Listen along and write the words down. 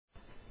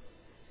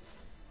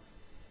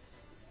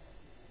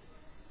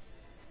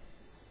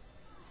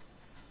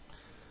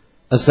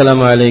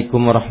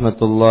Assalamualaikum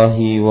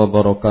warahmatullahi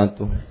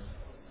wabarakatuh.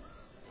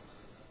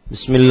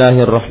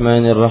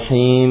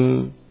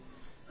 Bismillahirrahmanirrahim.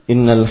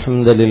 Innal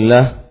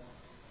hamdalillah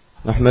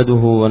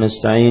nahmaduhu wa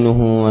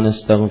nasta'inuhu wa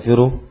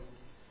nastaghfiruh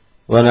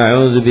wa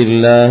na'udzu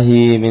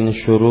billahi min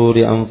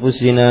shururi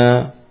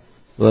anfusina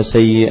wa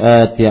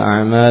sayyiati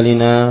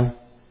a'malina.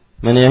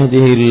 Man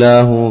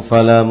yahdihillahu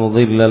fala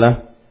mudilla lahu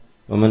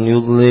wa man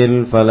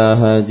yudlil fala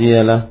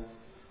hadiya lahu.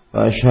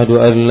 وأشهد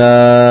أن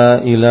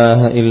لا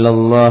إله إلا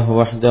الله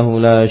وحده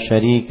لا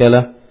شريك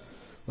له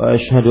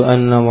وأشهد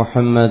أن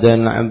محمدا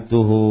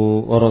عبده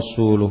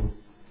ورسوله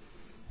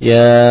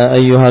يا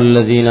أيها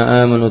الذين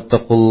آمنوا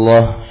اتقوا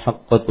الله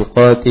حق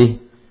تقاته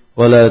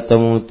ولا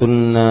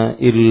تموتن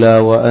إلا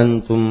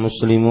وأنتم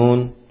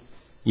مسلمون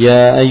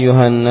يا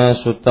أيها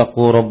الناس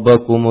اتقوا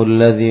ربكم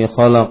الذي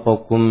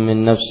خلقكم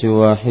من نفس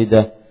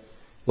واحدة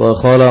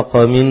وخلق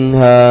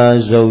منها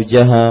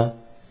زوجها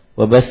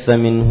وبث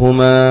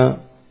منهما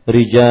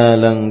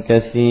رجالا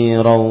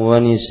كثيرا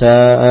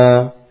ونساء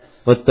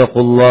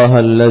واتقوا الله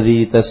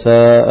الذي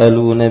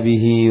تساءلون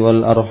به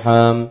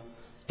والأرحام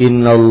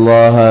إن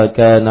الله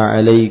كان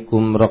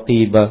عليكم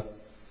رقيبا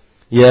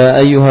يا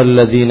أيها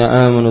الذين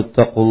آمنوا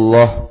اتقوا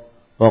الله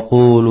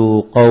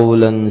وقولوا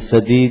قولا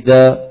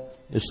سديدا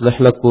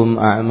يصلح لكم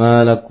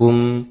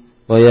أعمالكم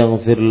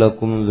ويغفر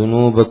لكم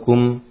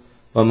ذنوبكم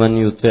ومن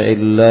يطع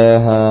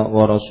الله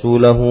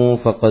ورسوله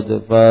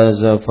فقد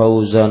فاز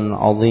فوزا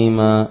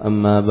عظيما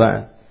أما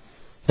بعد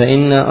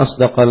فإن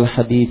أصدق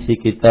الحديث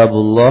كتاب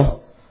الله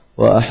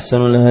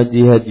وأحسن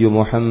الهدي هدي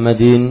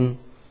محمد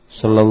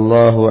صلى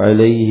الله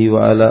عليه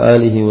وعلى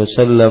آله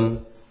وسلم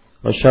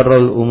وشر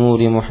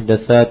الأمور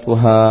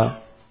محدثاتها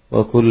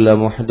وكل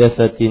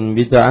محدثة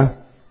بدعة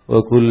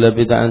وكل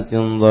بدعة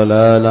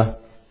ضلالة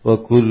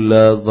وكل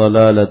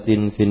ضلالة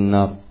في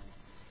النار.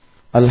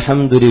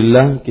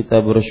 Alhamdulillah,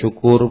 kita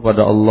bersyukur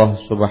pada Allah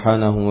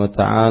Subhanahu wa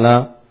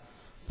ta'ala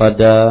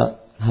pada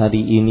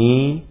hari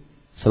ini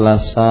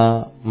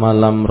Selasa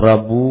malam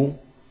Rabu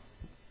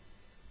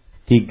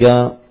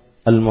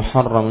 3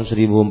 Al-Muharram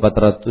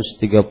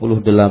 1438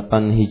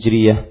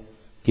 Hijriyah,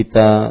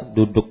 kita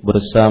duduk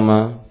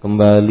bersama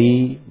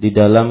kembali di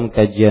dalam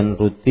kajian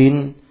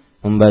rutin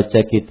membaca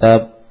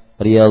kitab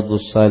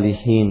Riyadhush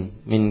Shalihin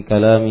min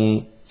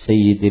kalami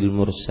Sayyidil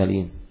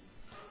Mursalin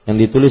yang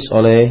ditulis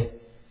oleh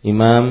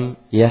Imam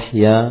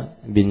Yahya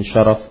bin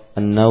Sharaf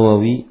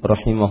An-Nawawi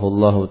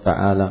rahimahullahu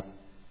ta'ala.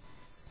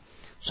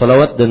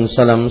 Salawat dan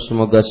salam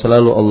semoga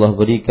selalu Allah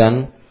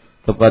berikan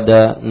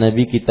kepada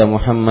Nabi kita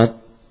Muhammad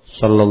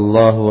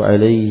sallallahu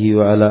alaihi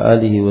wa ala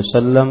alihi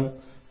wasallam,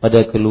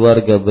 pada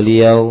keluarga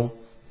beliau,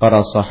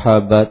 para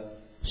sahabat,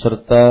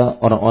 serta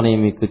orang-orang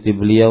yang mengikuti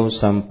beliau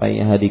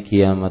sampai hari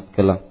kiamat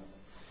kelak.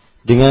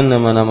 Dengan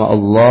nama-nama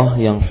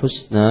Allah yang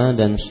husna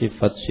dan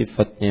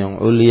sifat-sifatnya yang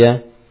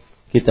ulia,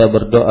 kita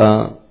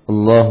berdoa,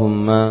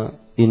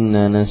 Allahumma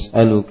inna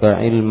nas'aluka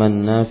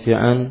ilman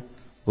nafi'an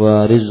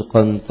wa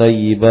rizqan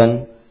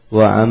tayyiban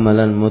wa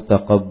amalan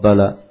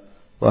mutaqabbala.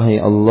 Wahai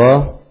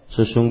Allah,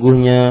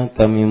 sesungguhnya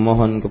kami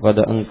mohon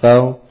kepada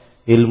Engkau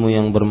ilmu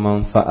yang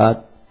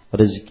bermanfaat,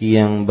 rezeki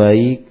yang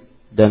baik,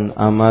 dan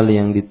amal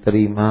yang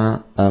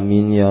diterima.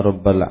 Amin ya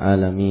rabbal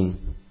alamin.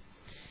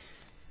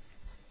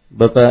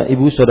 Bapak,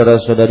 Ibu,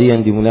 saudara-saudari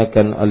yang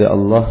dimuliakan oleh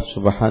Allah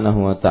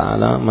Subhanahu wa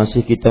ta'ala,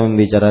 masih kita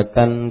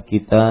membicarakan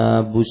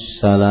Kitabus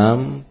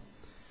Salam,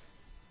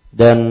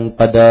 dan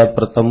pada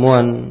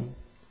pertemuan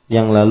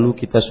yang lalu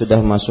kita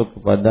sudah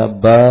masuk kepada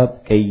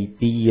bab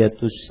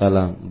kaifiyatus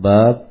salam,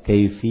 bab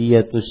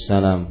kaifiyatus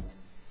salam,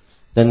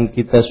 dan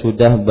kita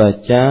sudah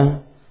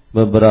baca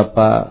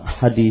beberapa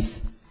hadis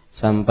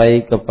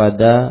sampai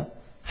kepada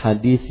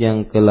hadis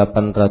yang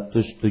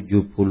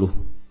ke-870.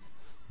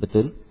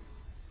 Betul?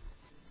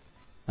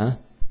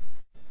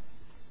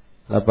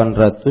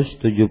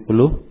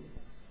 870.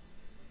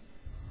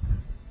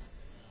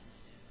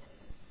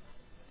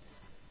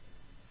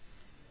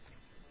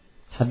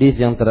 Hadis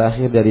yang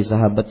terakhir dari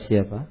sahabat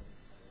siapa?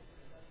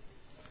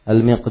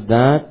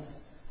 Al-Miqdad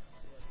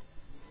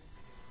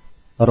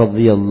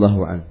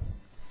radhiyallahu an.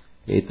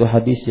 Yaitu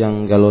hadis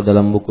yang kalau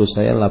dalam buku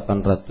saya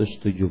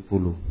 870.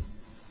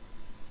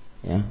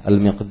 Ya,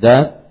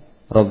 Al-Miqdad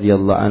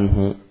radhiyallahu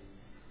anhu.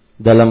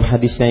 Dalam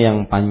hadisnya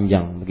yang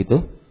panjang,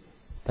 begitu?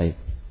 Baik.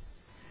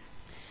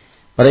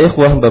 Para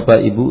ikhwah,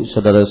 Bapak, Ibu,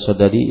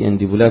 saudara-saudari yang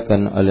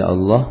dimuliakan oleh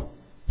Allah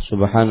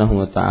Subhanahu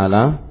wa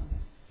ta'ala,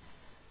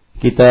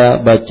 kita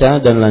baca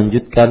dan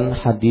lanjutkan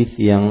hadis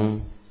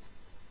yang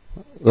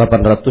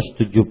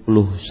 871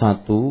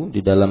 di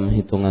dalam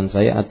hitungan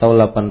saya, atau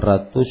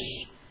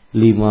 855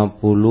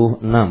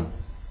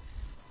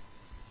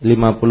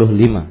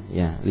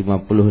 ya,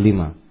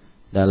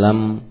 55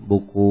 dalam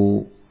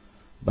buku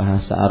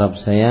bahasa Arab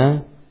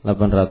saya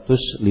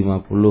 855.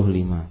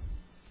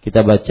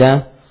 Kita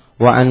baca,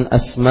 wa an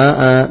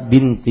Asma'a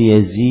binti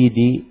Yazid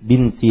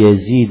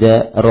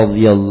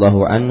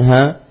radhiyallahu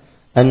anha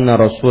anna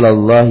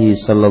Rasulullah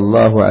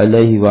sallallahu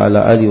alaihi wa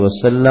ala alihi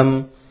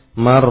wasallam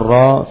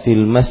marra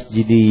fil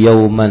masjid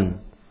yawman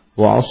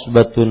wa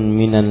usbatun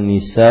minan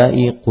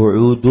nisa'i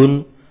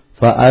qu'udun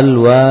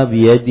fa'alwa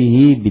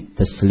biyadihi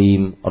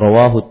bitaslim.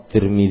 Rawahu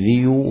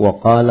Tirmidzi wa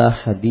qala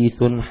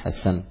haditsun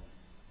hasan.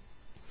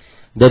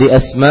 Dari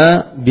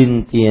Asma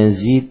binti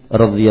Yazid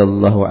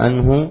radhiyallahu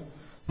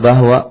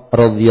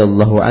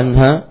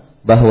anha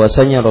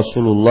bahwasanya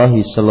Rasulullah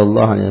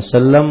sallallahu alaihi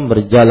wasallam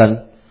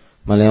berjalan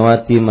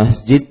melewati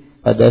masjid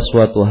pada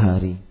suatu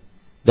hari,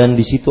 dan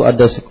di situ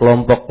ada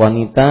sekelompok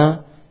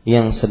wanita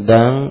yang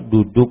sedang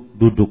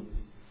duduk-duduk.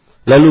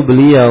 Lalu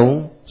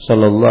beliau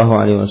sallallahu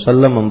alaihi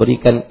wasallam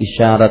memberikan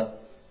isyarat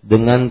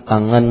dengan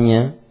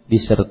tangannya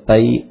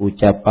disertai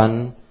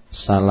ucapan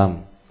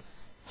salam.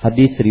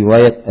 Hadis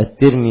riwayat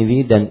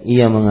At-Tirmidzi, dan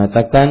ia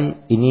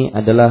mengatakan ini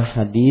adalah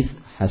hadis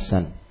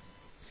hasan.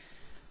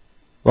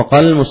 Wa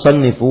qala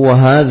al-musannifu wa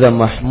hadza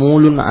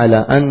mahmulun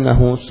ala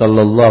annahu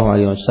sallallahu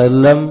alaihi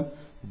wasallam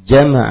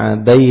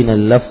jama'a baina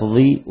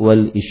al-lafzi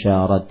wal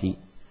isyarati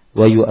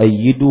wa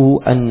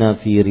yu'ayyiduhu anna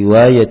fi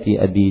riwayati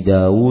Abi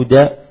Dawud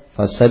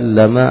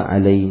fasallama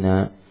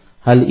alaina.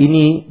 Hal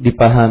ini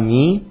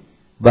dipahami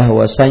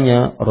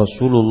bahwasanya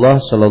Rasulullah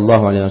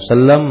sallallahu alaihi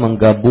wasallam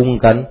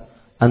menggabungkan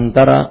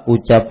antara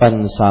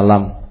ucapan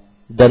salam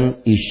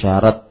dan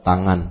isyarat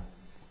tangan.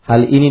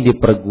 Hal ini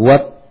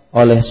diperkuat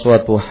oleh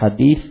suatu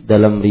hadis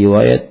dalam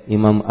riwayat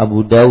Imam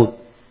Abu Daud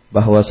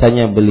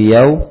bahwasanya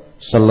beliau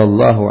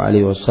sallallahu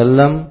alaihi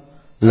wasallam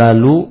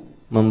lalu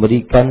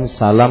memberikan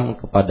salam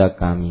kepada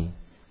kami,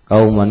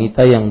 kaum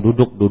wanita yang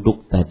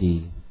duduk-duduk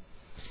tadi.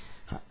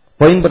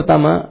 Poin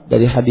pertama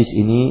dari hadis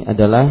ini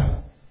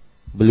adalah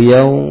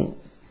beliau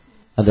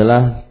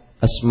adalah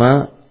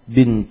Asma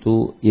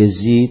bintu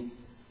Yazid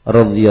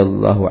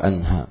radhiyallahu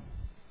anha.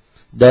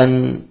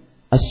 Dan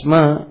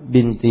Asma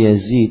binti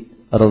Yazid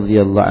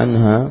radhiyallahu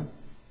anha,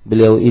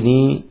 beliau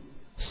ini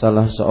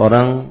salah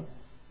seorang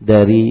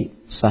dari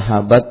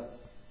sahabat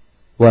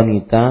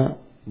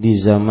wanita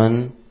di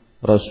zaman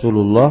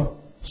Rasulullah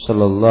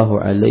sallallahu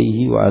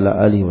alaihi wa ala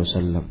alihi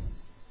wasallam.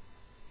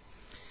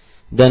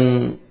 Dan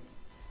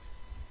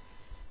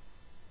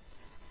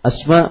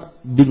Asma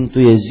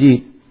bintu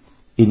Yazid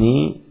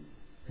ini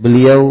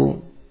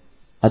beliau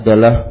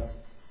adalah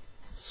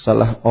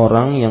salah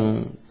orang yang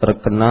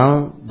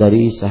terkenal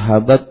dari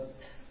sahabat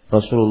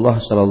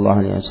Rasulullah sallallahu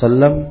alaihi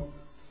wasallam,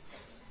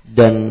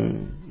 dan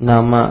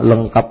nama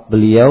lengkap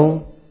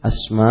beliau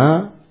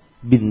Asma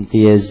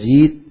binti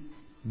Yazid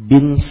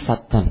bin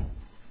Sakan.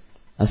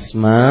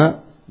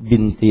 Asma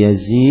binti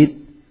Yazid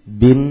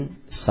bin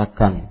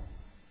Sakan.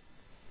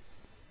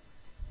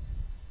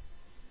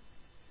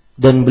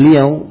 Dan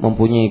beliau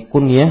mempunyai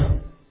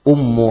kunyah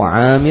Ummu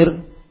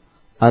Amir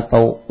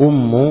atau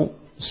Ummu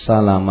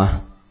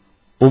Salamah.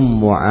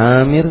 Ummu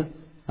Amir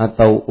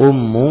atau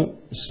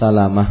Ummu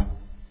Salamah.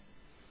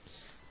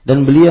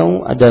 Dan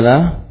beliau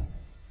adalah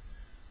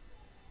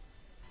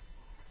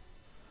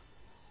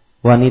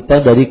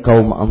wanita dari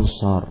kaum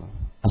Ansar.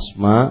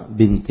 Asma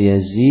binti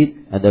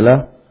Yazid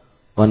adalah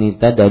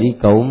wanita dari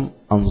kaum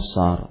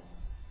Ansar.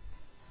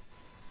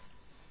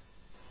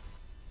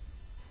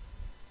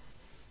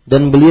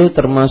 Dan beliau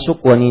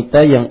termasuk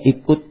wanita yang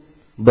ikut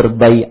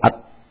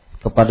berbaiat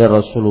kepada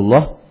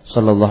Rasulullah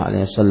sallallahu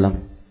alaihi wasallam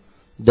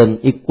dan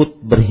ikut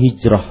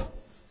berhijrah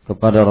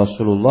kepada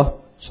Rasulullah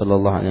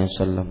sallallahu alaihi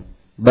wasallam.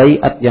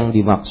 Baiat yang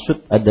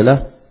dimaksud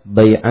adalah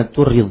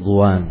bai'atur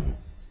ridwan.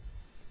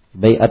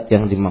 Baiat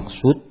yang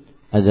dimaksud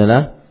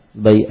adalah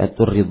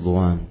bai'atur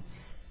ridwan.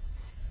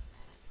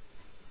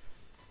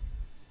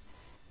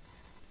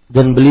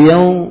 Dan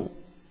beliau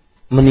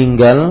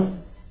meninggal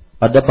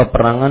pada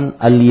peperangan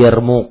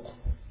Al-Yarmouk.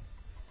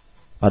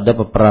 Pada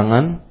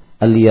peperangan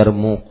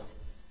Al-Yarmouk.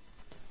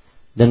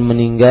 Dan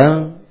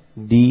meninggal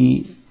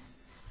di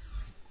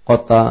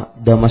kota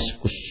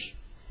Damaskus.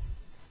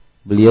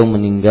 Beliau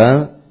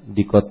meninggal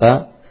di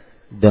kota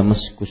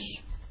Damaskus.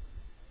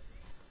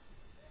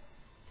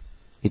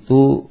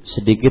 Itu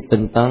sedikit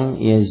tentang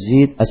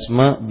Yazid,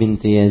 Asma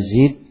binti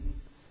Yazid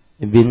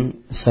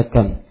bin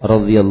Sakan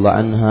radhiyallahu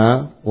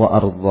anha wa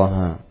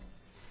ardhaha.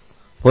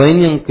 Poin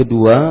yang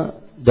kedua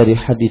dari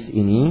hadis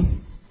ini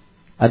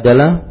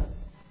adalah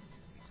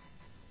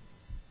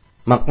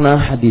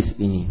makna hadis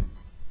ini.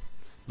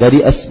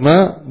 Dari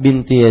Asma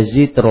binti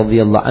Yazid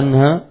radhiyallahu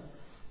anha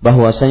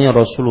bahwasanya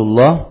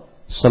Rasulullah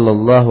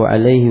sallallahu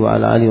alaihi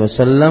wa alihi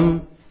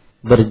wasallam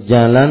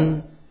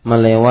berjalan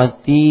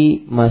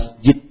melewati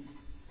masjid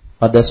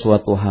pada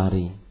suatu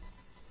hari.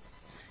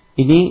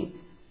 Ini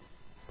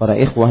para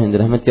ikhwah yang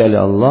dirahmati oleh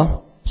Allah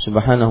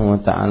Subhanahu wa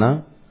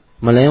taala,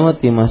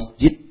 melewati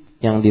masjid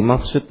yang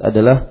dimaksud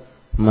adalah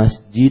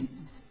Masjid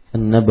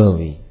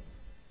An-Nabawi.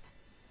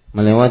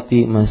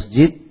 Melewati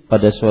masjid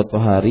pada suatu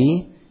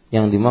hari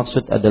yang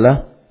dimaksud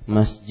adalah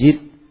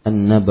Masjid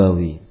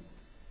An-Nabawi.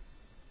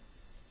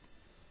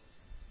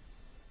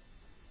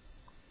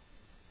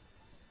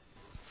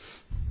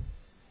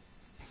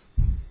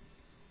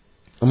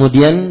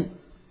 Kemudian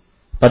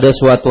pada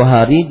suatu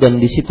hari, dan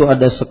di situ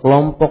ada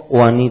sekelompok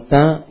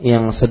wanita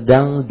yang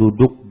sedang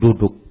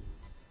duduk-duduk.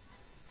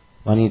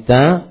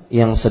 Wanita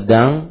yang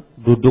sedang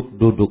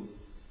duduk-duduk.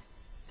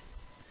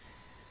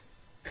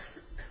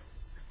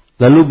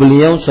 Lalu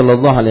beliau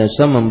sallallahu alaihi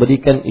wasallam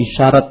memberikan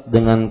isyarat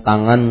dengan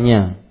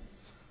tangannya.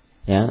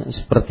 Ya,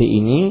 seperti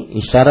ini,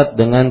 isyarat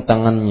dengan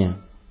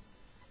tangannya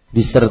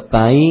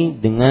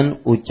disertai dengan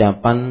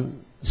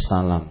ucapan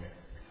salam.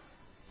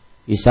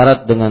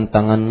 Isyarat dengan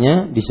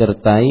tangannya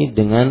disertai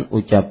dengan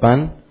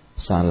ucapan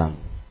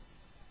salam.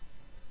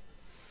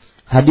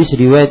 Hadis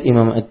riwayat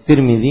Imam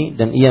At-Tirmidzi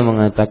dan ia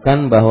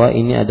mengatakan bahwa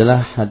ini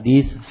adalah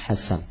hadis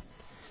hasan.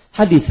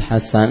 Hadis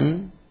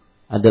hasan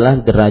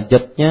adalah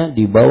derajatnya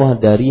di bawah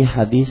dari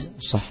hadis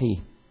sahih.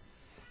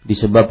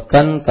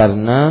 Disebabkan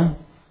karena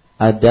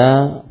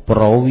ada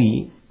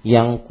perawi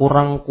yang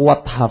kurang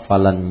kuat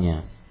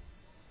hafalannya.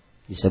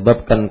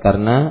 Disebabkan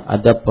karena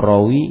ada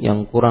perawi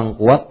yang kurang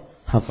kuat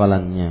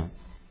hafalannya.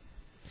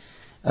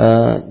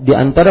 Di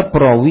antara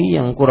perawi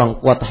yang kurang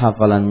kuat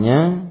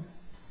hafalannya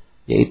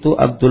yaitu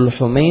Abdul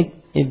Humaid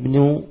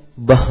ibnu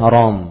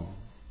Bahram.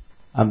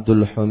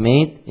 Abdul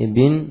Humaid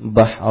ibn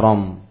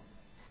Bahram.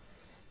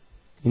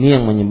 Ini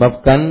yang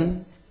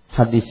menyebabkan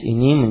hadis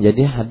ini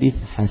menjadi hadis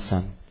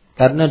hasan.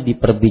 Karena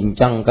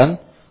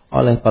diperbincangkan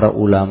oleh para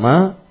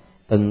ulama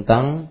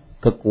tentang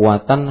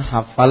kekuatan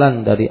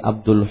hafalan dari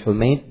Abdul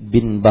Humaid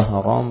bin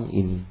Bahram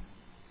ini.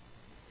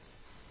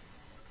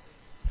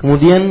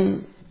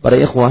 Kemudian para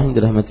ikhwah yang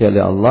dirahmati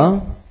oleh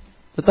Allah,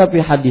 tetapi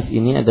hadis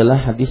ini adalah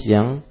hadis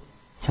yang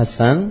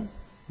hasan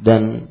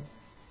dan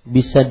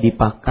bisa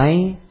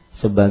dipakai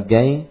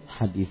sebagai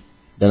hadis.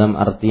 Dalam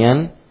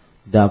artian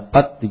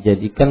dapat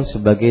dijadikan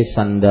sebagai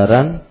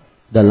sandaran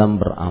dalam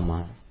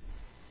beramal.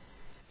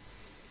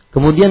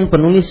 Kemudian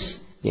penulis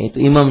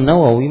yaitu Imam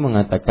Nawawi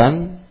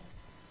mengatakan,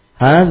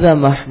 hadza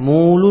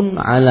mahmulun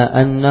ala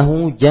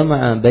annahu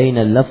jama'a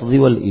bainal lafzi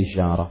wal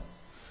isyarah.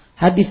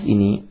 Hadis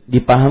ini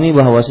dipahami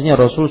bahwasanya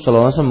Rasul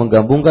sallallahu alaihi wasallam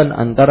menggabungkan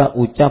antara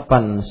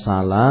ucapan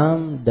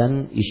salam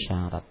dan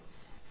isyarat.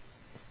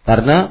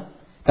 Karena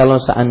kalau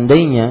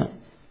seandainya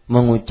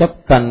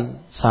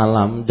mengucapkan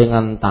salam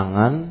dengan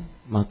tangan,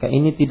 maka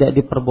ini tidak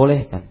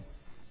diperbolehkan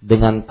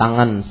dengan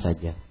tangan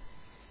saja.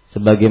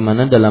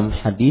 Sebagaimana dalam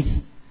hadis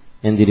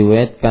yang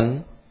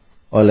diriwayatkan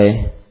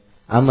oleh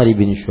Amr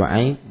bin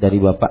Shu'aib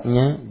dari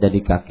bapaknya,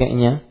 dari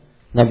kakeknya,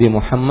 Nabi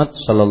Muhammad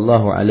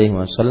sallallahu alaihi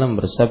wasallam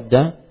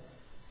bersabda,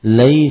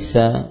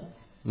 "Laisa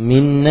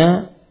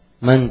minna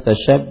man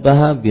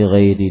tashabbaha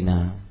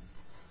bighairina.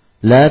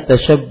 La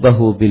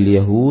tashabbahu bil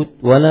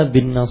yahud wala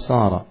bin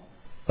nasara.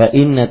 Fa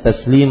inna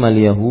taslimal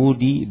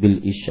yahudi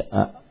bil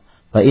isya'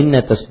 fa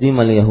inna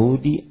taslimal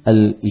yahudi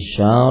al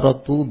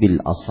isyaratu bil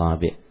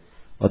asabi'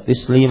 wa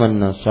tasliman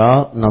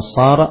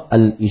nasara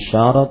al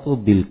isyaratu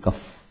bil kaf."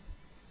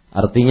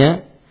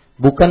 Artinya,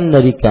 bukan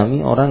dari kami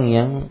orang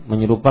yang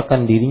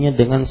menyerupakan dirinya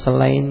dengan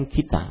selain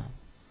kita.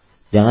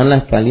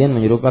 Janganlah kalian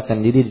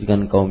menyerupakan diri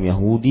dengan kaum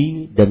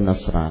Yahudi dan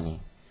Nasrani.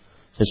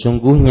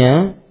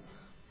 Sesungguhnya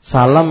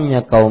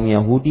salamnya kaum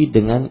Yahudi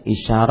dengan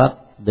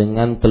isyarat,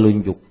 dengan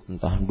telunjuk,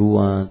 entah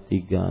 2,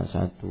 3,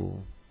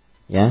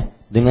 1, ya,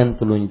 dengan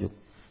telunjuk.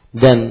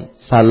 Dan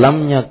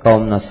salamnya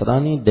kaum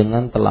Nasrani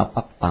dengan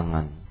telapak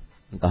tangan,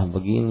 entah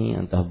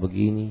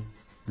begini,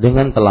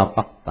 dengan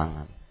telapak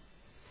tangan.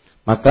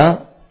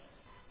 Maka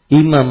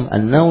Imam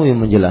An-Nawawi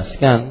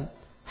menjelaskan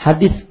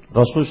hadis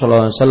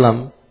Rasulullah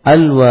SAW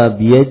alwa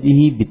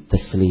biyadihi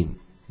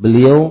bitaslim.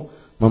 Beliau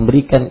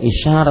memberikan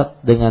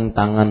isyarat dengan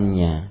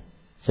tangannya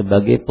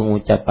sebagai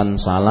pengucapan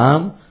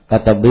salam.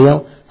 Kata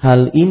beliau,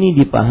 hal ini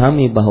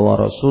dipahami bahwa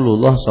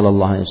Rasulullah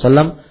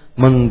SAW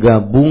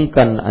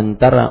menggabungkan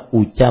antara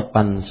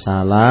ucapan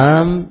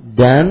salam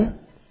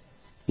dan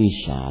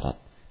isyarat.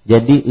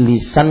 Jadi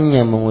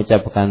lisannya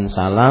mengucapkan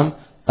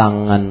salam,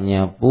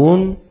 tangannya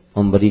pun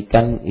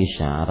memberikan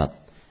isyarat.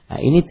 Nah,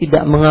 ini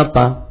tidak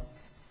mengapa.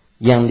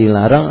 Yang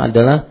dilarang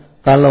adalah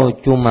kalau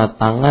cuma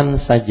tangan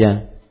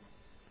saja,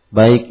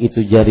 baik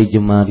itu jari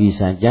jemari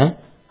saja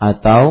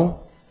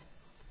atau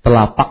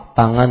telapak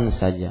tangan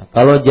saja.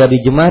 Kalau jari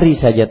jemari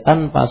saja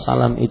tanpa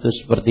salam itu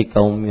seperti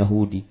kaum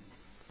Yahudi.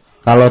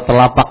 Kalau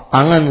telapak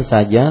tangan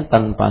saja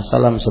tanpa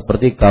salam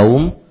seperti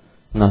kaum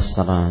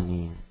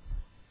Nasrani.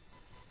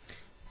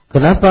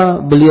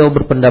 Kenapa beliau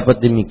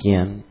berpendapat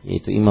demikian?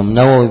 Yaitu Imam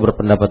Nawawi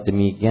berpendapat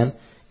demikian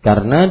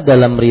karena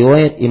dalam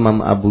riwayat Imam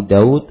Abu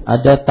Daud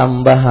ada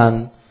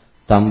tambahan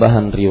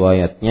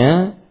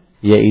riwayatnya,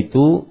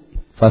 yaitu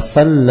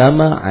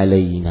fasallama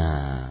alaina.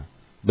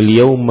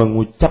 Beliau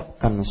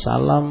mengucapkan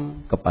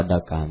salam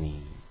kepada kami,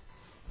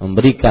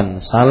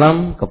 memberikan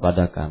salam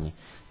kepada kami.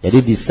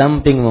 Jadi di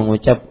samping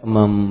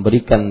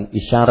memberikan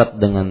isyarat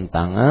dengan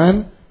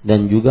tangan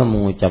dan juga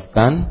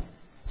mengucapkan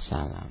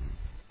salam.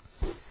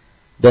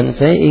 Dan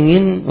saya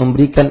ingin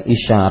memberikan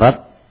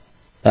isyarat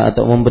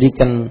atau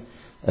memberikan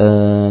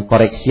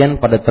koreksian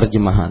pada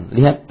terjemahan.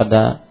 Lihat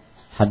pada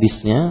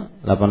hadisnya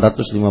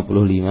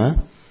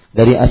 855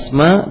 dari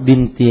Asma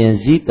binti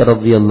Yazid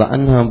radhiyallahu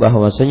anha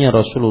bahwasanya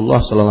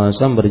Rasulullah sallallahu alaihi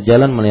wasallam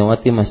berjalan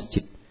melewati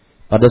masjid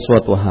pada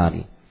suatu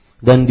hari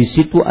dan di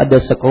situ ada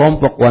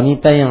sekelompok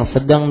wanita yang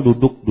sedang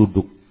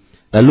duduk-duduk.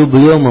 Lalu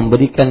beliau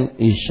memberikan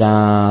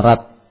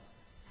isyarat,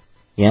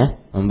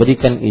 ya,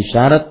 memberikan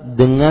isyarat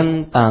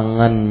dengan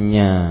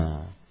tangannya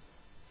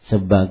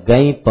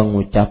sebagai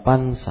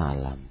pengucapan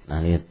salam.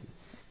 Nah, lihat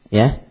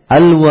ya,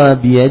 alwa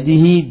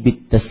biyadihi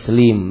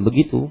bitaslim,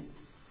 begitu.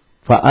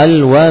 Fa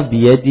alwa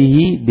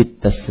biyadihi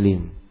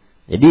bitaslim.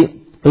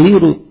 Jadi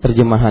keliru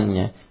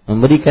terjemahannya.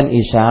 Memberikan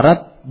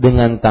isyarat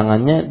dengan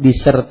tangannya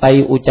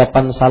disertai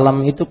ucapan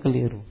salam itu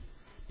keliru.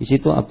 Di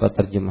situ apa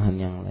terjemahan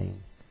yang lain?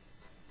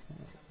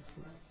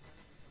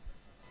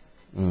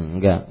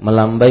 Enggak,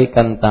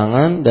 melambaikan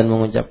tangan dan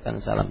mengucapkan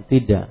salam.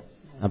 Tidak.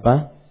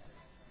 Apa?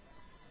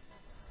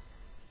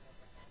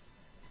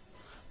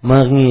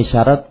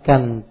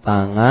 Mengisyaratkan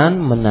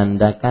tangan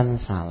menandakan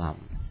salam.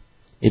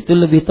 Itu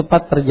lebih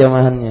tepat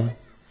terjemahannya.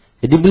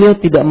 Jadi beliau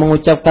tidak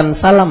mengucapkan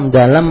salam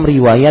dalam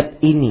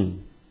riwayat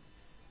ini.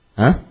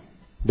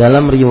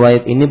 Dalam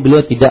riwayat ini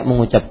beliau tidak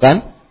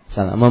mengucapkan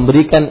salam.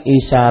 Memberikan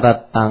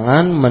isyarat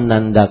tangan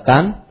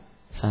menandakan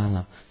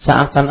salam.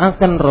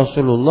 Seakan-akan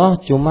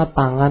Rasulullah cuma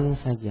tangan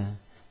saja.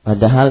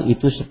 Padahal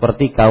itu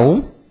seperti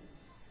kaum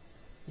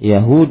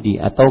Yahudi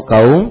atau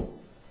kaum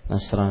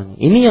Nasrani.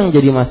 Ini yang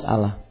jadi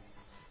masalah.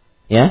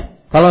 Ya,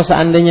 kalau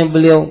seandainya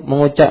beliau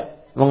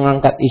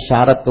mengangkat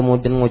isyarat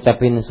kemudian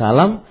mengucapin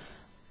salam,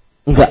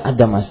 enggak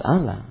ada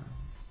masalah.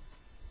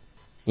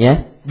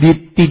 Ya,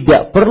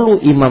 tidak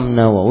perlu Imam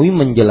Nawawi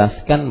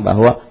menjelaskan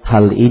bahwa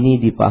hal ini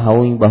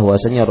dipahami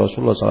bahwasanya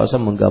Rasulullah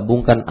SAW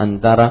menggabungkan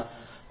antara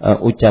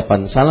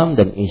ucapan salam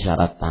dan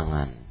isyarat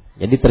tangan.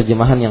 Jadi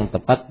terjemahan yang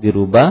tepat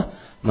dirubah,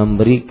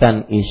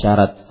 memberikan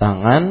isyarat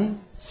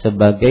tangan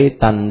sebagai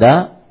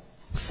tanda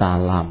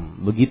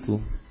salam,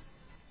 begitu.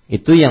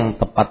 Itu yang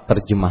tepat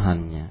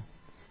terjemahannya.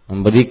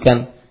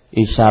 Memberikan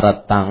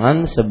isyarat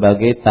tangan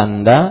sebagai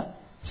tanda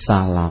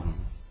salam.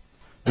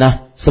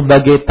 Nah,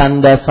 sebagai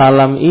tanda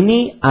salam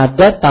ini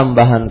ada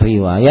tambahan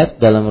riwayat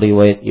dalam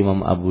riwayat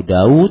Imam Abu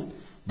Daud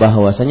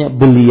bahwasanya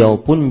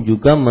beliau pun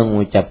juga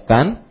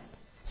mengucapkan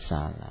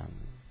salam.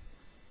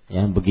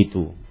 Ya,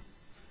 begitu.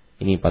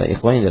 Ini para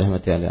ikhwan yang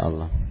dirahmati oleh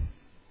Allah.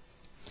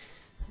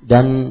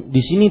 Dan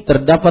di sini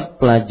terdapat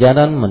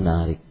pelajaran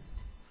menarik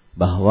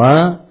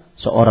bahwa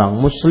seorang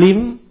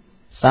muslim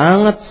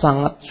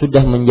sangat-sangat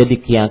sudah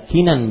menjadi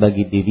keyakinan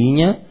bagi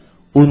dirinya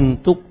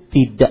untuk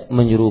tidak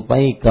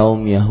menyerupai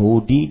kaum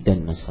Yahudi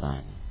dan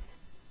Nasrani.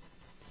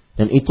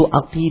 Dan itu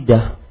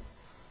akidah,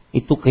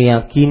 itu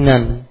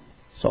keyakinan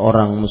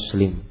seorang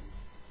muslim.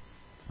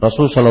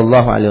 Rasul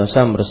sallallahu alaihi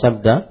wasallam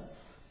bersabda,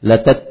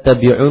 "La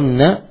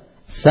tattabi'unna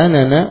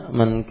sanana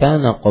man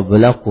kana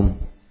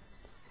qablakum."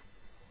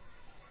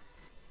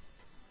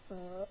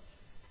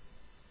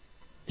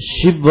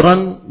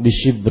 Shibran bi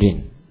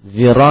shibrin,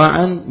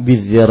 zira'an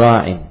bi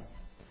zira'in,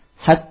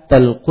 hatta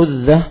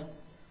al-qudzah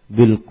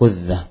bil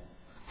qudzah,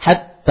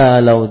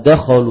 hatta law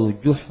dakhalu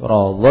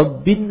juhra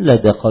dhabbin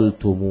la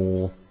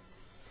dakhaltumuh.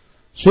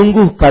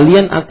 Sungguh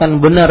kalian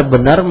akan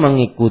benar-benar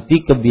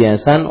mengikuti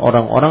kebiasaan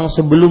orang-orang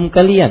sebelum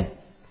kalian,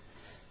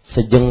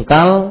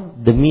 sejengkal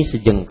demi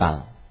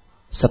sejengkal,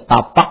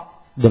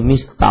 setapak demi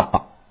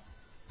setapak,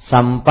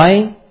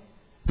 sampai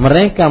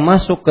mereka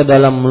masuk ke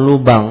dalam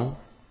lubang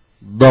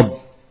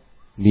dhab,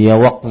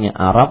 biawaknya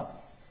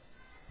Arab,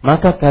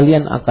 maka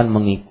kalian akan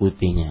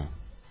mengikutinya.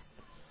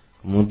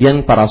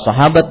 Kemudian para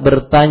sahabat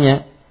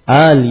bertanya,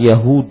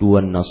 al-Yahudu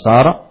wan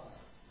Nasara,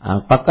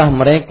 apakah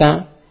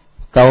mereka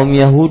kaum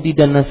Yahudi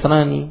dan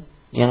Nasrani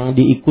yang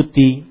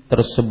diikuti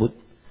tersebut?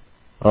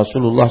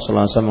 Rasulullah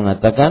SAW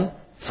mengatakan,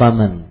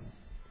 faman,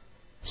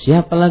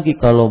 siapa lagi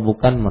kalau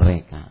bukan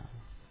mereka?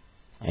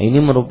 Nah,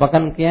 ini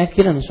merupakan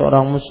keyakinan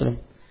seorang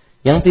muslim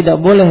yang tidak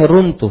boleh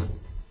runtuh,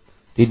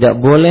 tidak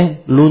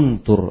boleh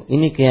luntur.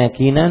 Ini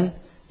keyakinan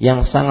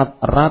yang sangat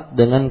erat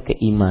dengan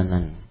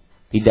keimanan.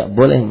 Tidak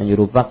boleh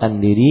menyerupakan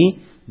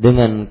diri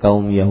dengan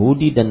kaum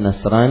Yahudi dan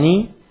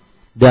Nasrani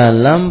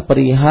dalam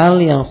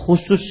perihal yang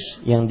khusus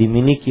yang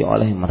dimiliki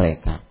oleh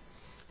mereka,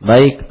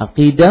 baik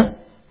akidah,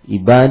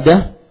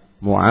 ibadah,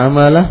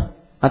 muamalah,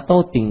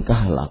 atau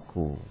tingkah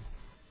laku.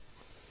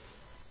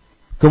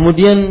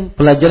 Kemudian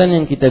pelajaran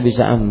yang kita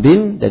bisa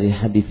ambil dari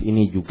hadis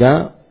ini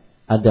juga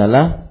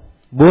adalah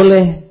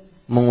boleh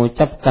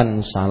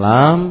mengucapkan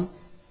salam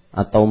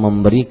atau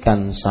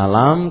memberikan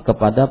salam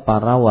kepada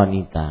para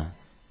wanita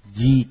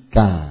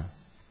jika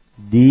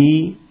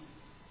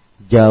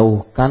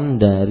dijauhkan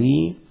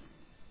dari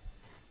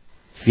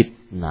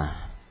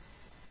fitnah,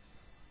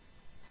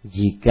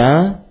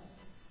 jika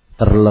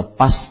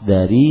terlepas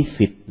dari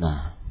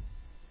fitnah.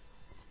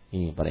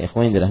 Ini para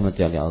ikhwan yang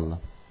dirahmati oleh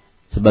Allah.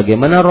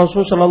 Sebagaimana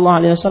Rasul sallallahu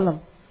alaihi wasallam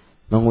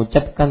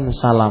mengucapkan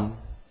salam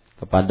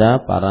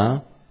kepada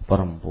para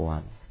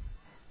perempuan.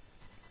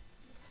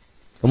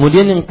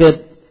 Kemudian yang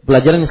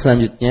pelajaran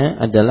selanjutnya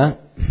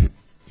adalah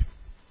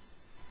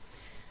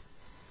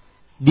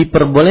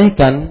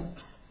diperbolehkan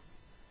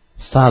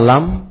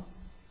salam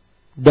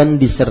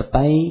dan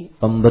disertai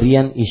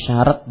pemberian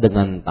isyarat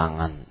dengan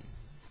tangan.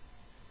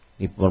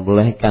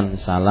 Diperbolehkan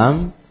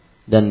salam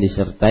dan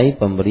disertai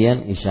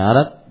pemberian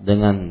isyarat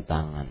dengan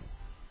tangan.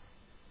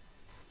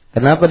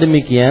 Kenapa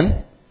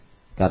demikian?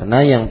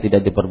 Karena yang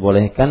tidak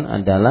diperbolehkan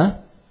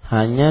adalah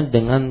hanya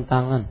dengan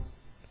tangan,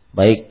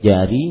 baik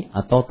jari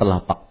atau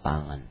telapak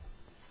tangan.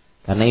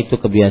 Karena itu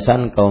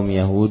kebiasaan kaum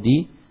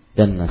Yahudi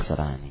dan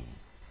Nasrani.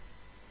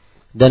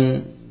 Dan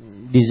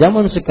di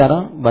zaman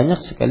sekarang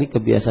banyak sekali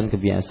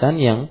kebiasaan-kebiasaan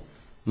yang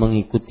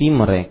mengikuti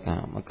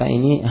mereka. Maka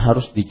ini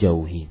harus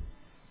dijauhi.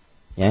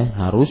 Ya,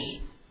 harus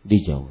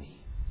dijauhi.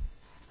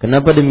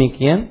 Kenapa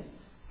demikian?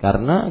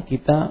 Karena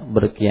kita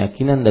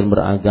berkeyakinan dan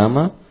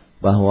beragama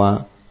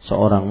bahwa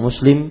seorang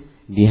muslim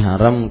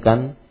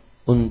diharamkan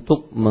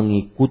untuk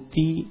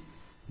mengikuti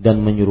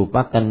dan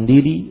menyerupakan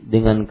diri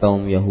dengan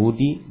kaum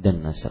Yahudi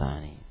dan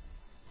Nasrani.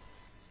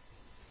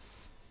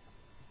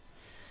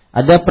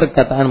 Ada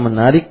perkataan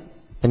menarik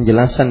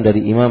penjelasan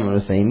dari Imam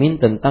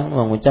Al-Utsaimin tentang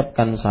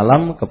mengucapkan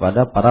salam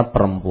kepada para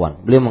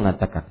perempuan. Beliau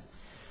mengatakan,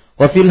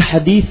 "Wa fil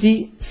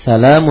hadithi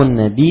salamun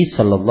Nabi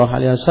sallallahu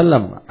alaihi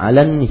wasallam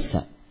 'alan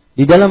nisa."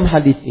 Di dalam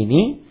hadis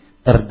ini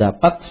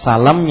terdapat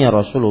salamnya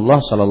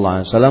Rasulullah sallallahu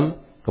alaihi wasallam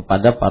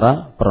kepada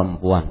para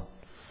perempuan.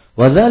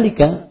 Wa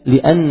dzalika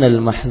li'anna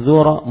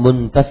al-mahdzura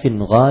muntafin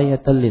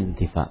ghayatal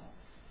intifa.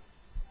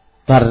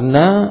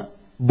 Karena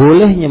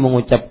bolehnya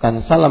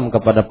mengucapkan salam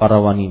kepada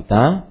para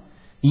wanita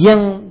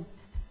yang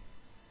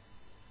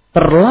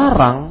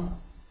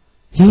terlarang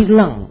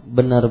hilang,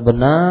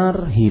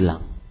 benar-benar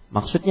hilang.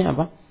 Maksudnya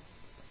apa?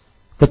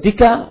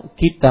 Ketika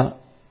kita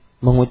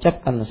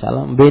mengucapkan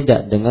salam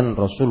beda dengan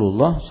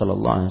Rasulullah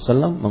sallallahu alaihi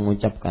wasallam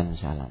mengucapkan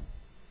salam.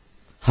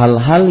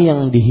 Hal-hal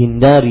yang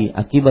dihindari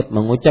akibat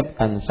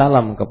mengucapkan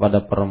salam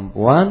kepada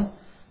perempuan,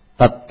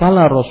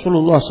 tatkala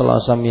Rasulullah sallallahu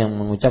alaihi wasallam yang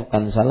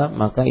mengucapkan salam,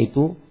 maka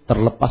itu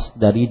terlepas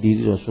dari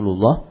diri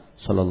Rasulullah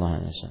sallallahu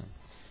alaihi wasallam.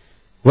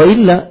 Wa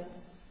illa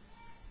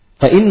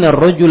fa inna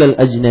ar-rajula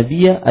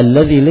al-ajnabiyya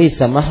alladhi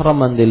laysa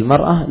mahraman lil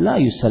mar'ah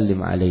la yusallim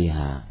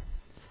 'alaiha.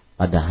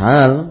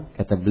 Padahal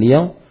kata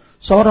beliau,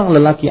 seorang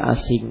lelaki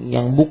asing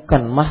yang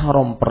bukan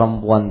mahram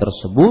perempuan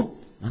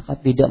tersebut maka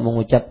tidak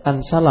mengucapkan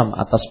salam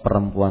atas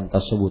perempuan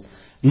tersebut.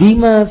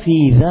 Lima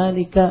fi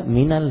dzalika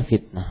minal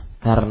fitnah,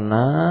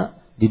 karena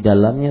di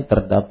dalamnya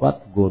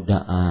terdapat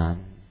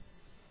godaan.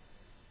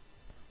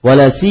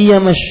 Wala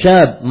siyama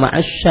syab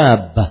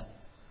ma'asyabah.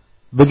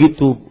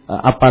 Begitu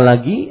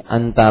apalagi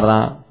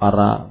antara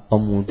para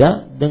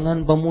pemuda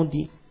dengan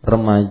pemudi,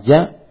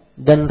 remaja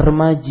dan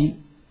remaji.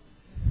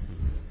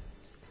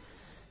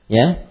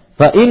 Ya,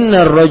 fa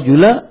innar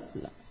rajula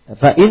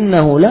fa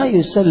innahu la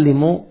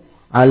yusallimu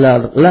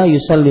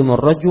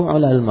ar-rajul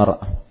 'ala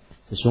al-mar'ah.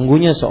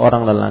 Sesungguhnya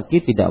seorang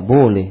lelaki tidak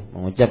boleh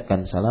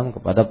mengucapkan salam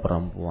kepada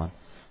perempuan.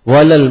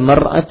 Walal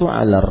mar'atu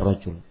 'ala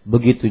ar-rajul.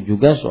 Begitu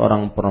juga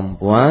seorang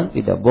perempuan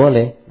tidak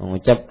boleh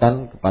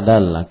mengucapkan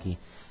kepada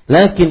lelaki.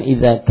 Lakin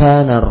idza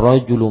kana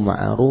ar-rajulu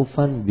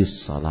ma'rufan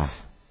bis-shalah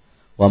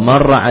wa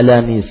marra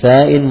 'ala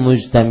nisa'in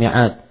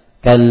mujtami'at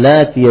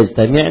kallati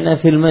yajtami'na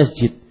fil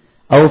masjid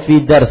aw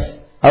fi dars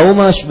aw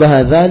ma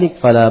asbaha dzalik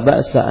fala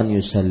ba'sa an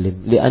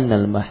yusallim li'anna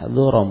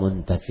al-mahdhura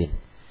muntafin.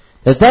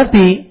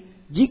 Tetapi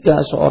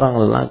jika seorang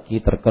lelaki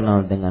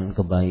terkenal dengan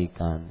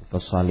kebaikan,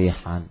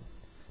 kesalehan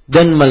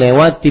dan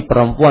melewati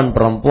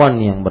perempuan-perempuan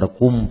yang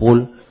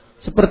berkumpul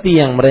seperti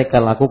yang mereka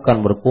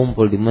lakukan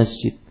berkumpul di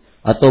masjid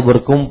atau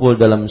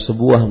berkumpul dalam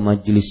sebuah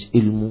majelis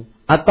ilmu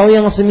atau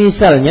yang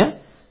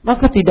semisalnya,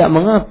 maka tidak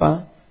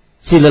mengapa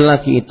si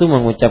lelaki itu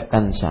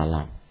mengucapkan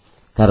salam,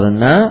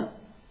 karena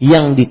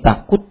yang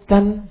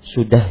ditakutkan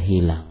sudah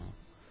hilang.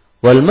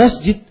 Wal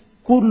masjid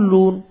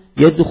kullun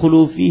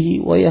yadkhulu fihi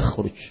wa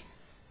yakhruj.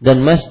 Dan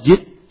masjid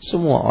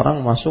semua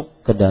orang masuk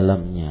ke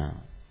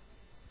dalamnya.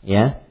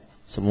 Ya,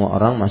 semua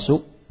orang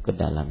masuk ke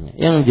dalamnya.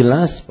 Yang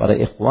jelas para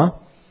ikhwah,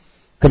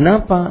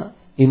 kenapa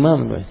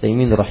Imam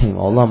Utsaimin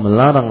rahimahullah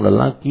melarang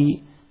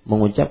lelaki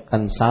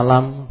mengucapkan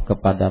salam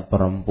kepada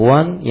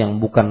perempuan yang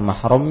bukan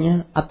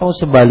mahramnya atau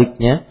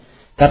sebaliknya?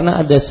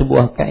 Karena ada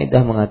sebuah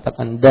kaidah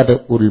mengatakan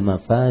darul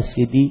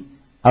mafasidi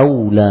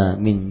aula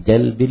min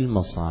jalbil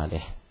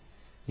masalih.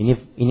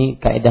 Ini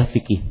kaidah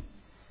fikih.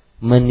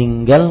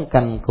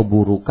 Meninggalkan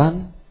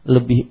keburukan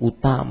lebih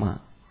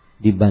utama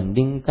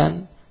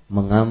dibandingkan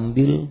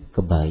mengambil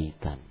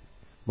kebaikan.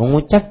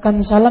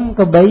 Mengucapkan salam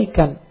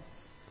kebaikan,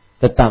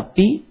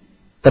 tetapi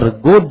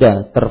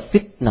tergoda,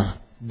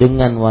 terfitnah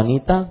dengan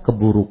wanita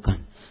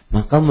keburukan,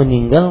 maka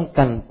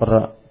meninggalkan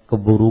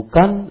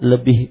keburukan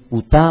lebih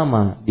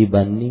utama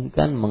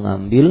dibandingkan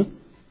mengambil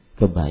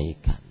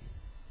kebaikan.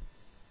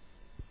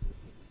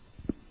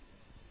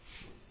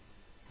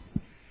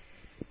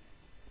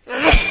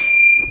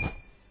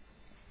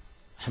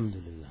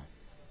 Alhamdulillah.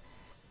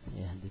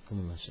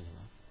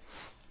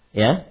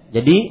 Ya,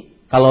 jadi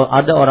kalau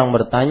ada orang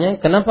bertanya,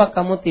 kenapa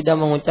kamu tidak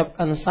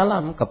mengucapkan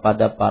salam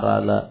kepada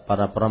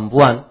para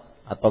perempuan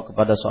atau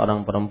kepada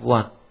seorang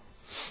perempuan?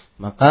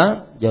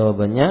 Maka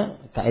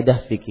jawabannya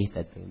kaidah fikih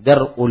tadi.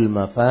 Darul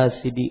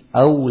mafasidi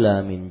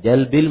aula min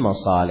jalbil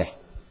masalih.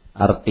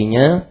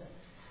 Artinya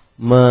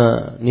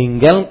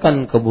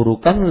meninggalkan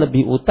keburukan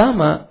lebih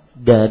utama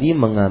dari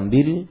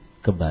mengambil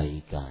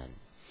kebaikan.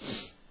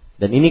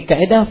 Dan ini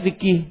kaidah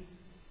fikih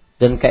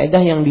dan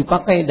kaidah yang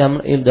dipakai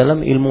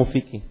dalam ilmu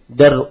fikih.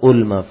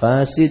 Darul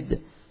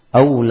mafasid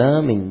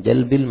aula min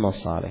jalbil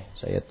masalih.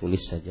 Saya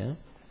tulis saja.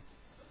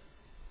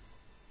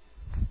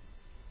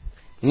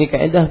 Ini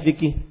kaidah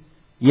fikih.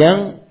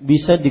 yang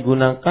bisa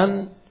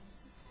digunakan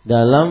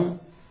dalam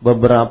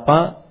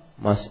beberapa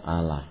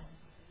masalah.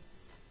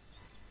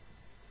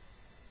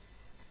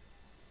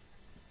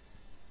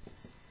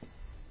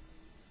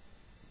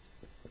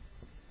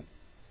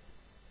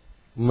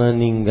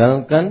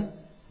 Meninggalkan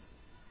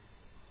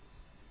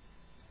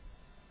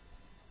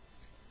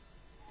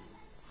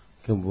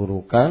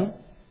keburukan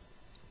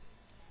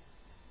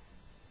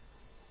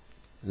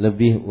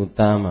lebih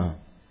utama.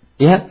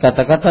 Lihat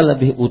kata-kata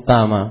lebih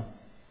utama,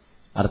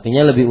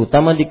 artinya lebih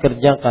utama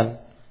dikerjakan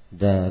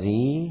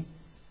dari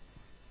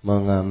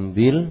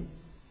mengambil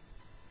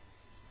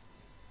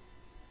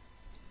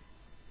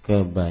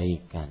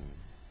kebaikan.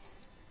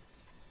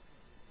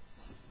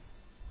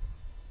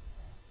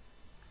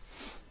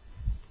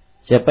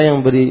 Siapa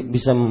yang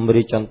bisa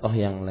memberi contoh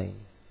yang lain?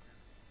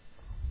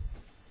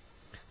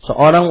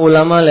 Seorang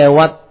ulama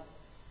lewat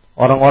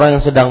orang-orang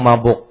yang sedang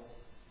mabuk,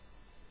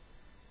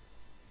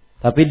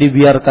 tapi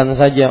dibiarkan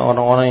saja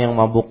orang-orang yang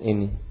mabuk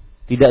ini,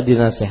 tidak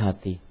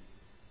dinasehati.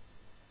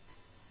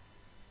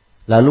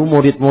 Lalu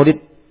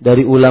murid-murid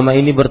dari ulama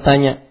ini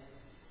bertanya,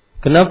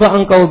 kenapa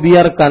engkau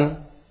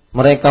biarkan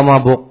mereka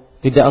mabuk,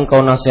 tidak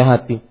engkau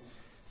nasihati?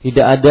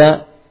 Tidak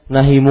ada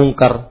nahi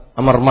mungkar,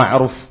 amar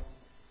ma'ruf.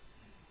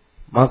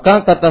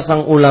 Maka kata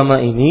sang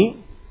ulama ini,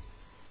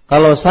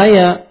 kalau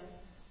saya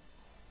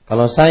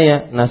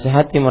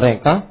nasihati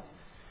mereka,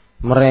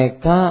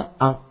 mereka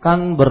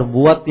akan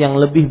berbuat yang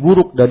lebih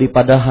buruk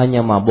daripada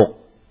hanya mabuk.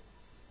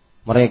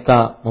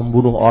 Mereka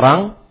membunuh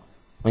orang,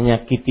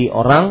 menyakiti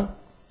orang,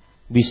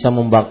 bisa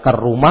membakar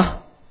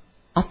rumah,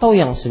 atau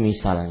yang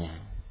semisalnya.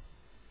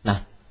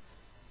 Nah,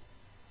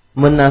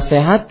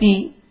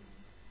 menasehati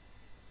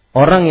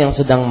orang yang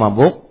sedang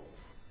mabuk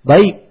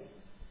baik,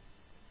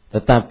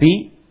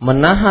 tetapi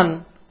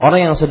menahan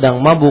orang yang sedang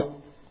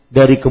mabuk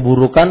dari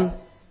keburukan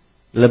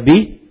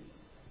lebih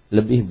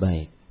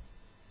baik.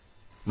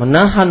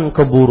 Menahan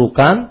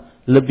keburukan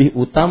lebih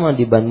utama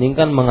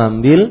dibandingkan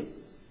mengambil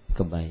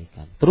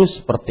kebaikan.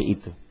 Terus seperti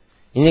itu.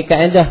 Ini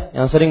kaidah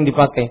yang sering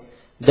dipakai.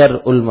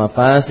 Dar'ul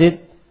mafasid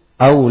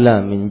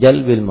aula min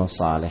jalbil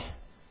masalih.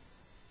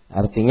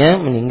 Artinya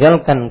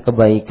meninggalkan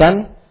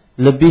kebaikan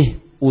lebih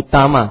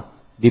utama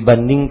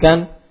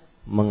dibandingkan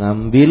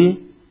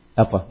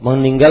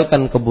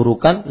meninggalkan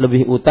keburukan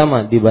lebih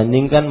utama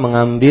dibandingkan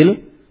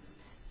mengambil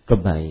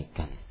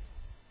kebaikan.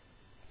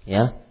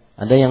 Ya,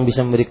 ada yang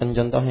bisa memberikan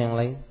contoh yang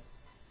lain?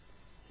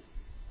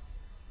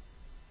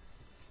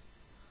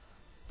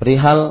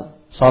 Perihal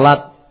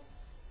salat,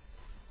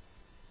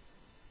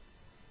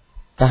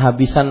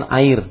 kehabisan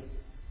air.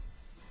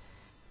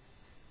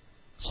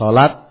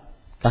 Salat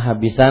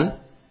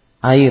kehabisan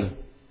air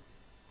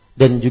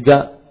dan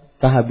juga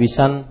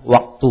kehabisan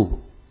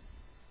waktu.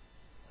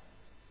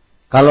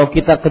 Kalau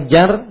kita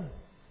kejar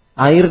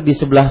air di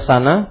sebelah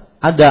sana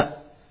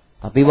ada,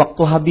 tapi waktu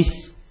habis.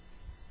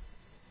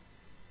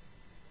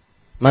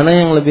 Mana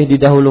yang lebih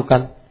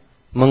didahulukan?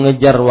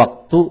 Mengejar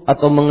waktu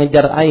atau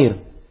mengejar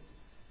air?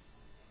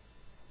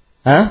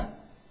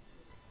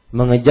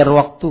 Mengejar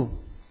waktu.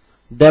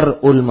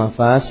 Dar'ul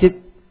mafasid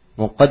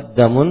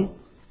muqaddamun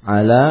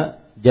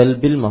ala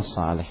jalbil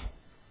masalih.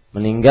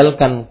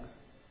 Meninggalkan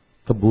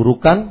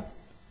keburukan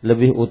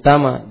lebih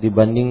utama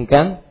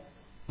dibandingkan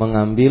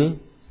mengambil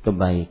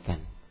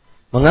kebaikan.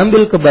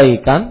 Mengambil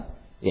kebaikan,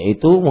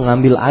 yaitu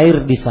mengambil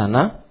air di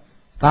sana,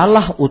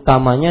 kalah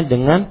utamanya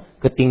dengan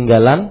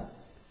ketinggalan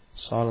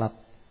sholat.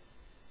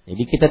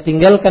 Jadi kita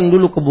tinggalkan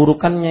dulu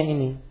keburukannya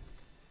ini.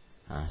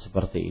 Nah,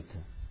 seperti itu.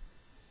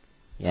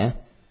 Ya.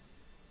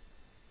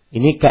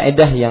 Ini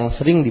kaidah yang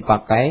sering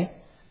dipakai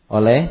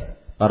oleh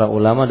para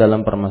ulama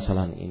dalam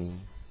permasalahan ini.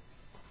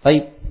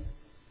 Baik.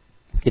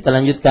 Kita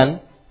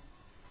lanjutkan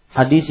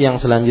hadis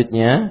yang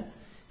selanjutnya.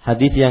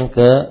 Hadis yang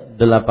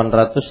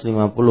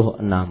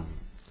ke-856.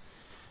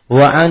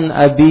 Wa an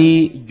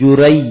Abi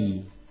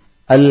Jurai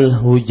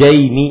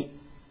al-Hujaimi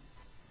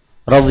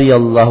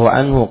radhiyallahu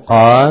anhu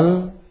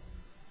qala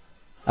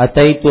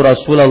ataitu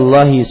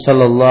Rasulullah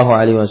sallallahu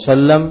alaihi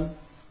wasallam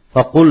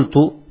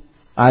faqultu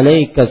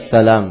alayka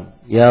assalam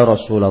ya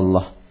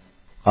Rasulullah.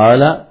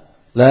 Qala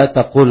la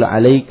taqul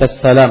alayka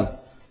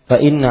assalam fa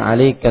inna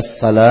alayka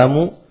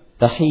assalamu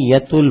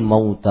tahiyatul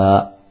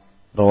mauta.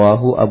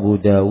 Rawahu Abu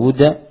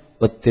Dawud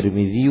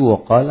At-Tirmidzi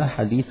wa qala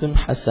haditsun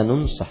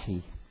hasanun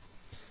sahih.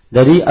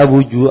 Dari Abu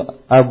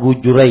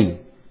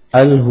Jurai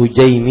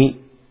Al-Hujaimi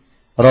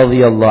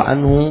radhiyallahu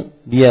anhu,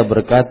 dia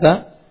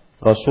berkata,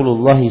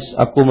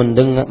 aku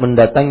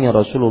mendatangi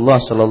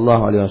Rasulullah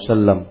sallallahu alaihi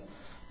wasallam.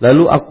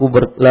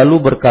 Lalu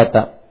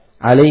berkata,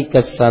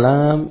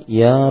 "Alaikassalam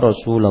ya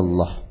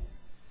Rasulullah."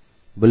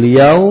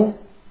 Beliau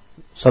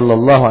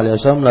sallallahu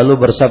alaihi wasallam lalu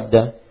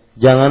bersabda,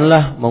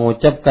 "Janganlah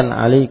mengucapkan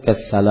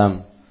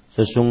alaikassalam.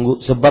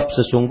 Sebab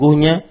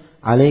sesungguhnya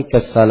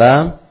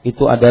alaikassalam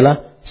itu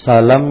adalah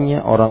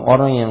salamnya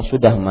orang-orang yang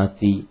sudah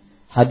mati."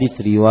 Hadis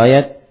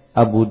riwayat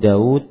Abu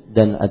Dawud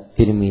dan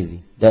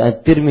At-Tirmidzi. Dan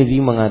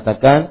At-Tirmidzi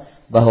mengatakan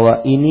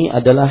bahwa ini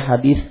adalah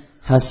hadis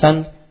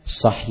hasan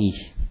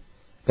sahih.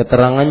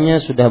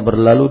 Keterangannya sudah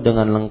berlalu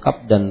dengan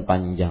lengkap dan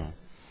panjang.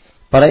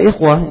 Para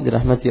ikhwah yang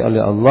dirahmati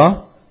oleh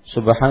Allah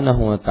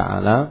Subhanahu wa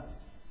taala,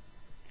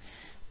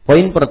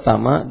 poin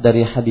pertama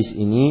dari hadis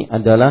ini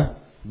adalah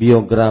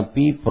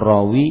biografi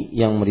perawi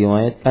yang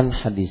meriwayatkan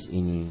hadis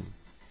ini.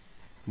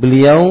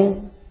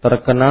 Beliau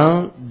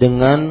terkenal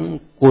dengan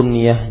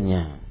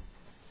kunyahnya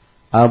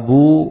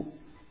Abu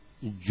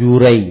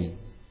Jurai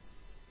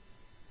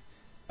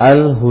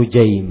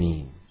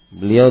Al-Hujaimi.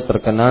 Beliau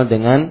terkenal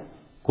dengan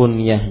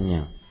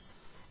kunyahnya.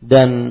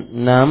 Dan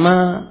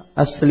nama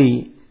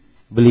asli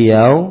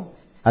beliau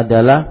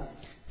adalah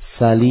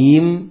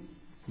Salim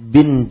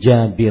bin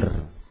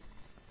Jabir.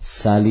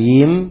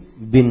 Salim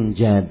bin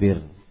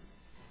Jabir.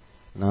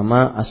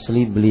 Nama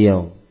asli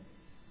beliau.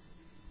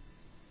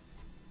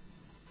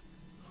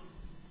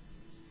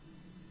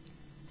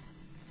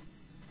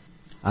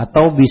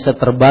 Atau bisa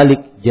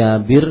terbalik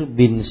Jabir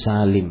bin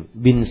Salim.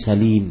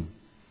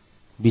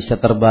 Bisa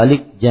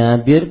terbalik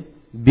Jabir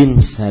bin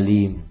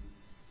Salim.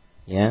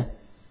 Ya.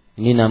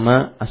 Ini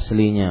nama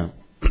aslinya.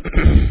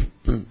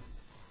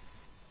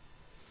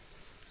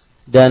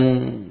 Dan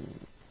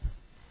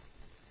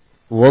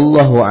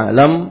wallahu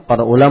a'lam,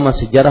 para ulama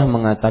sejarah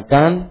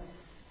mengatakan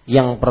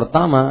yang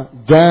pertama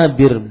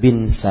Jabir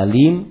bin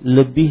Salim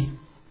lebih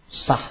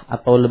sah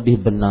atau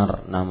lebih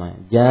benar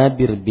namanya.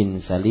 Jabir bin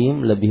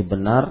Salim lebih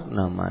benar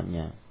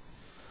namanya.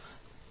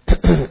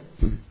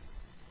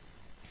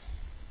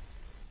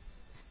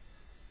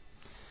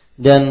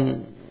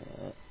 Dan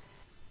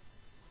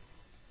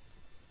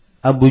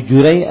Abu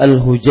Jurai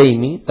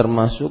Al-Hujaimi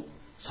termasuk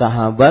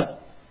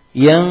sahabat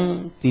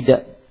yang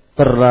tidak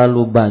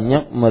terlalu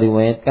banyak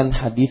meriwayatkan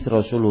hadis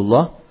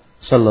Rasulullah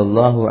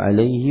sallallahu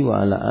alaihi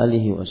wa ala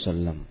alihi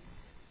wasallam.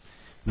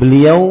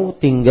 Beliau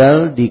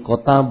tinggal di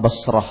kota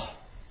Basrah,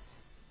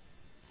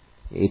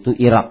 yaitu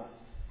Irak.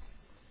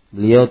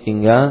 Beliau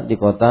tinggal di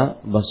kota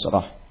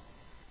Basrah.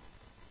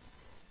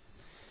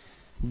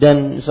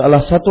 Dan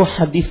salah satu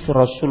hadis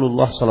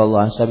Rasulullah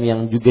sallallahu alaihi wasallam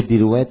yang juga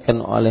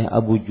diriwayatkan oleh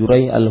Abu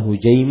Jurai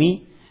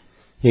Al-Hujaimi,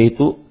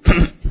 yaitu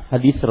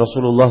hadis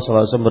Rasulullah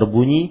sallallahu alaihi wasallam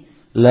berbunyi,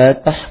 la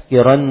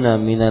tahqiranna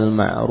minal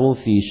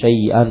ma'rufi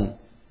syai'an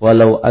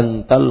walau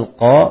an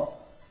talqa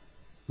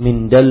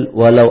min dal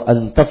walau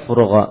an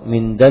tafrugha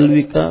min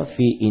dalwika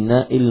fi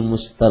ina'il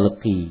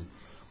mustalqi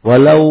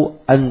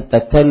walau an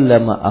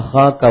takallama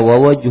akhaka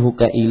wa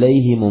wajhuka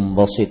ilaihi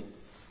munbasit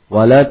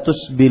wala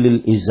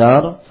tusbilil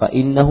izar fa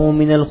innahu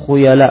minal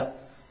khuyala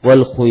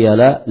wal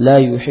khuyala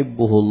la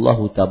yuhibbuhu Allah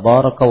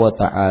tabaraka wa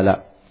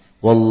ta'ala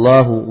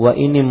wallahu wa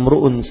in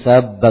imru'un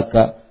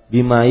sabbaka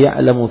bima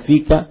ya'lamu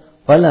fika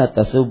fala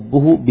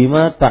tasubbuhu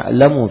bima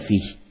ta'lamu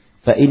fihi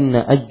fa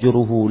inna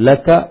ajruhu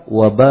laka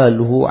wa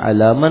baluhu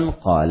ala man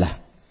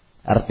qalah.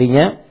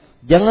 Artinya,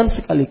 jangan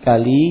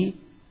sekali-kali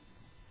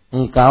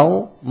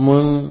engkau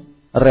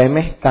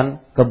meremehkan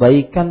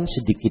kebaikan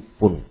sedikit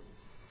pun,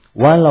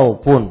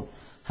 walaupun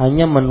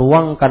hanya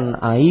menuangkan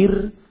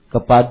air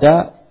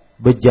kepada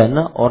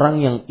bejana orang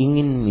yang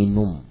ingin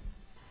minum,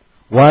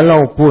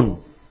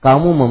 walaupun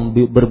kamu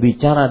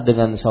berbicara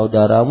dengan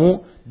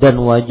saudaramu dan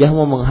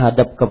wajahmu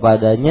menghadap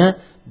kepadanya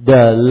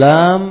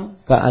dalam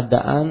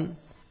keadaan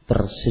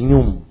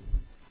tersenyum.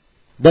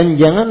 Dan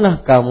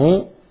janganlah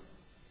kamu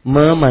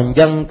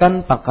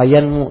memanjangkan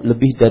pakaianmu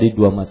lebih dari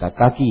 2 mata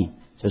kaki.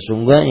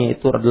 Sesungguhnya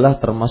itu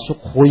adalah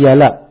termasuk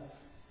khuyala.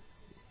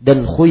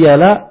 Dan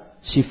khuyala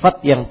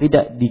sifat yang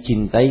tidak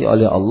dicintai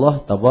oleh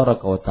Allah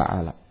tabaraka wa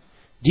ta'ala.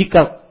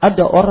 Jika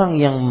ada orang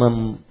yang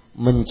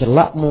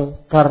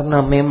mencelamu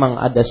karena memang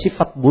ada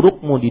sifat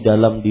burukmu di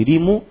dalam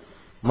dirimu,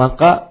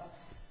 maka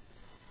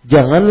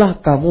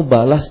janganlah kamu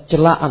balas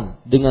celaan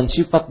dengan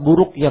sifat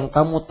buruk yang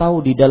kamu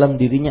tahu di dalam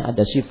dirinya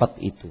ada sifat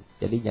itu.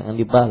 Jadi jangan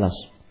dibalas.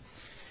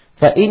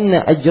 Fa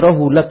inna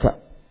ajrahu laka,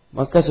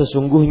 maka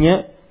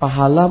sesungguhnya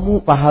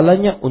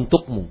pahalanya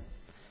untukmu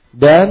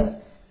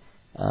dan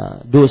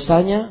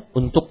dosanya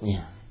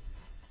untuknya.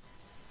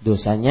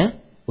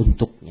 Dosanya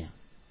untuknya.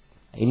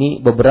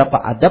 Ini beberapa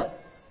adab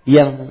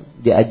yang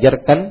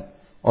diajarkan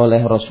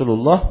oleh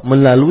Rasulullah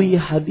melalui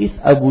hadis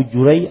Abu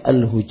Jurai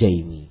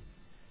Al-Hujaimi.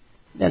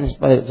 Dan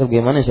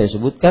sebagaimana saya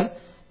sebutkan,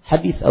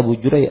 hadis Abu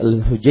Jurai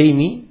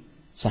Al-Hujaimi,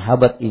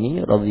 sahabat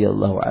ini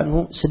radhiyallahu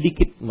anhu,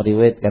 sedikit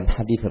meriwayatkan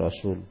hadis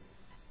Rasul.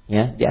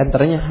 Ya, di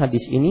antaranya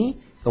hadis ini,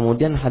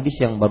 kemudian hadis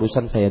yang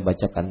barusan saya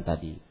bacakan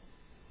tadi.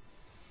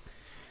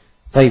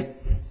 Baik.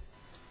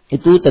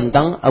 Itu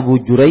tentang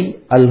Abu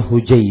Jurai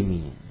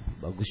Al-Hujaimi.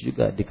 Bagus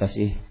juga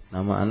dikasih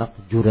nama anak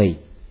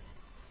Jurai.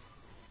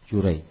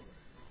 Jurai.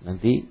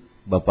 Nanti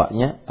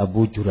bapaknya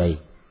Abu Jurai.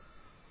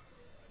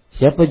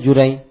 Siapa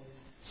Jurai?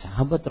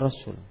 Sahabat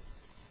Rasul,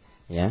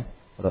 ya,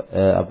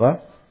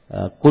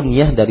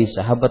 kunyah dari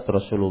sahabat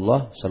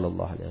Rasulullah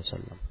Sallallahu Alaihi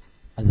Wasallam.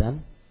 Azan,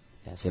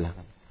 ya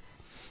silakan.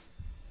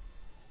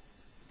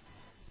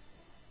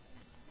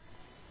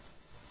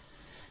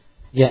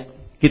 Ya,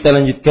 kita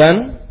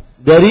lanjutkan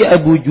dari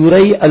Abu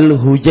Jurai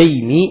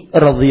Al-Hujaimi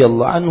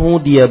radhiyallahu anhu,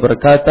 dia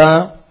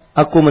berkata,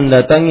 aku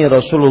mendatangi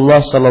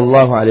Rasulullah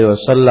Sallallahu Alaihi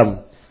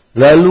Wasallam,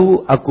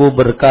 lalu aku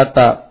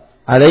berkata,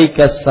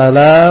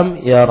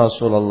 Alaikassalam ya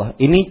Rasulullah.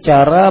 Ini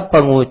cara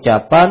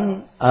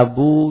pengucapan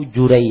Abu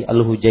Jurai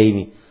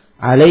Al-Hujaimi,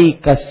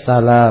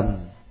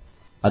 alaikassalam.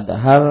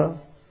 Padahal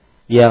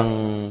yang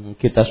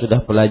kita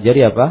sudah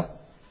pelajari apa?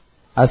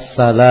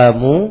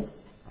 Assalamu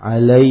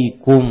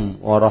alaikum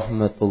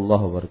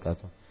warahmatullahi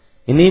wabarakatuh.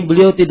 Ini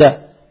beliau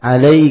tidak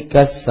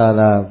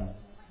alaikassalam.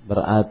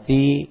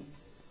 Berarti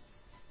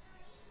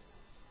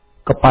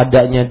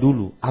kepadanya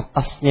dulu,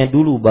 atasnya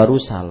dulu baru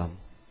salam.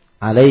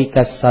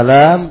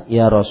 Alaikassalam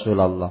ya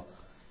Rasulullah.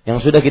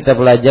 Yang sudah kita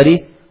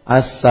pelajari,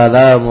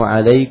 assalamu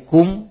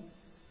alaikum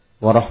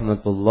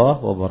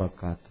warahmatullahi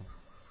wabarakatuh.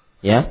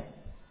 Ya.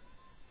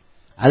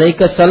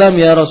 Alaikassalam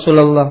ya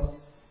Rasulullah.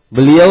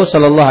 Beliau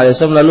sallallahu alaihi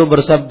wasallam lalu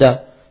bersabda,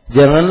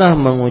 janganlah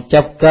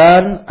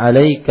mengucapkan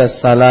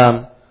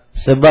alaikassalam,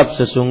 sebab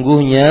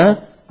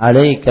sesungguhnya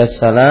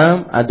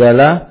alaikassalam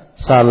adalah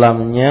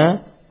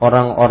salamnya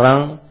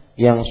orang-orang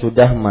yang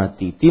sudah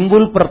mati.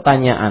 Timbul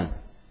pertanyaan,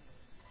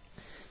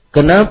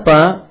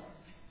 kenapa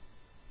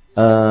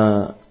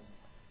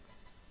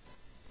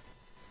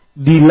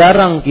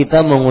dilarang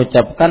kita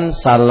mengucapkan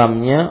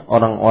salamnya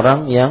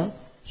orang-orang yang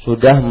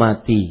sudah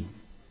mati?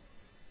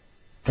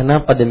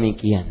 Kenapa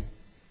demikian?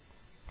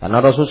 Karena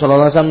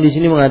Rasulullah SAW di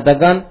sini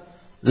mengatakan,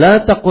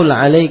 la taqul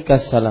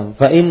alaikassalam,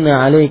 fa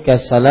inna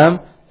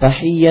alaikassalam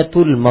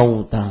tahiyyatul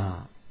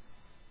mauta.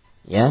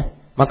 Ya,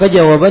 maka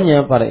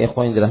jawabannya para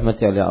ikhwan yang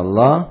dirahmati oleh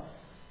Allah,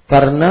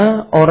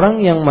 karena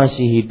orang yang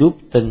masih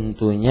hidup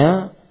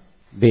tentunya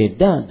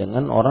beda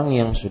dengan orang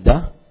yang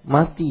sudah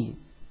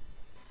mati.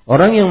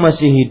 Orang yang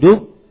masih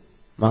hidup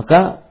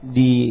maka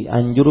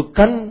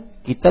dianjurkan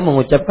kita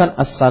mengucapkan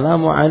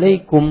assalamu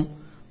alaikum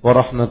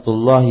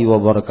warahmatullahi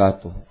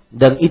wabarakatuh.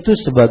 Dan itu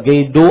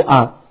sebagai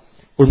doa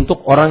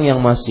untuk orang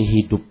yang masih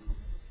hidup.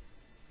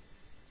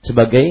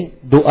 Sebagai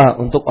doa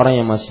untuk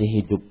orang yang masih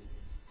hidup.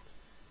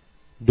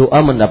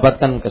 Doa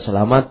mendapatkan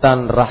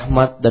keselamatan,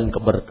 rahmat dan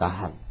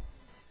keberkahan.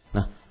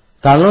 Nah,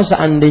 kalau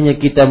seandainya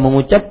kita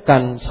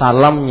mengucapkan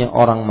salamnya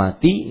orang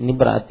mati, ini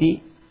berarti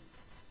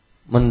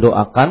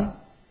mendoakan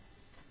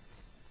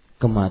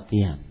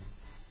kematian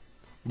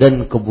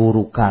dan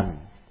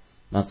keburukan.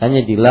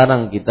 Makanya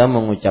dilarang kita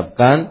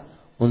mengucapkan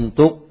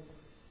untuk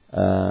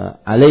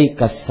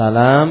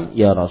alaikassalam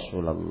ya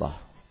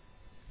Rasulullah.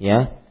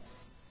 Ya.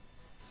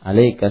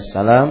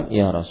 Alaikassalam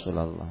ya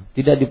Rasulullah.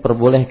 Tidak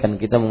diperbolehkan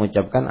kita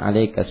mengucapkan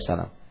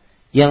alaikassalam.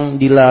 Yang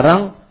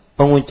dilarang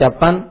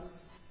pengucapan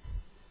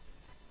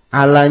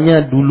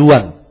alanya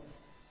duluan.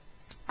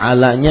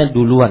 Alanya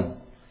duluan.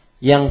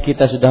 Yang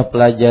kita sudah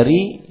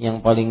pelajari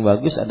yang paling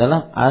bagus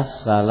adalah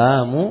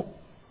assalamu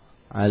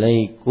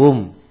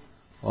alaikum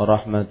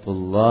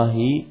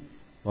warahmatullahi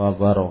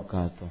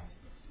wabarakatuh.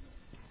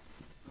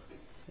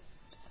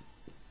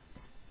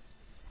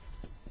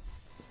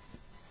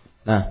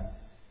 Nah,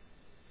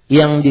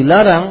 yang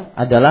dilarang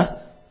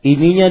adalah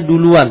ininya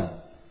duluan.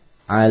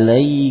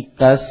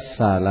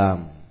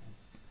 Alaikassalam.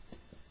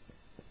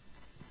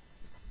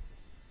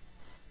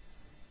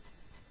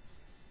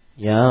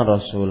 Ya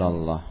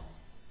Rasulullah.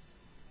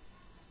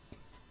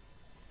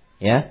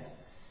 Ya.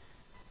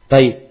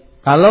 Baik.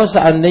 Kalau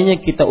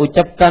seandainya kita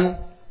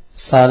ucapkan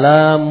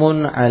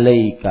salamun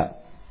alaika,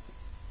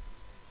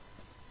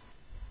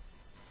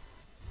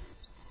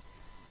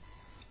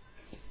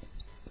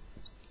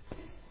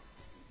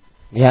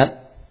 lihat,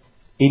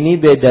 ini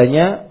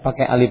bedanya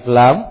pakai alif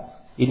lam,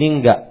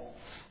 ini enggak.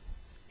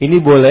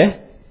 Ini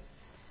boleh,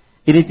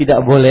 ini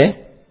tidak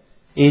boleh,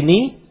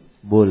 ini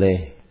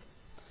boleh.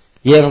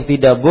 Yang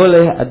tidak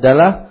boleh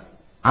adalah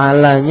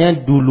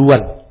alanya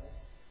duluan.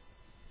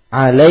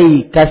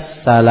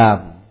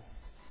 Alaikassalam.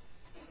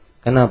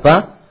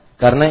 Kenapa?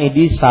 Karena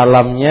ini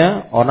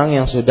salamnya orang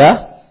yang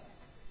sudah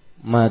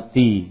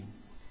mati.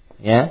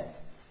 Ya.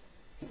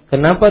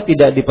 Kenapa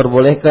tidak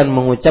diperbolehkan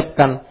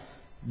mengucapkan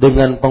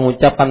dengan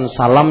pengucapan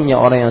salamnya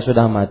orang yang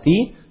sudah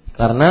mati?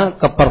 Karena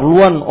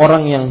keperluan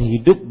orang yang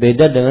hidup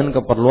beda dengan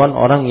keperluan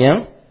orang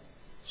yang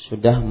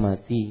sudah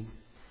mati.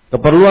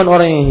 Keperluan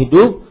orang yang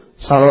hidup,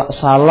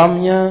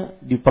 salamnya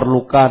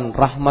diperlukan,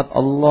 rahmat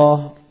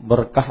Allah,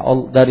 berkah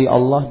dari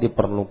Allah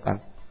diperlukan.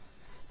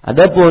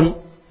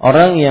 Adapun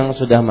orang yang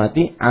sudah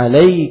mati,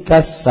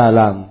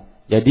 alaikassalam.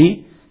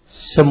 Jadi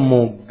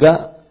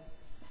semoga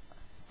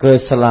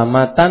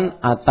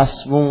keselamatan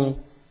atasmu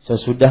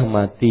sesudah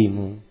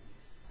matimu.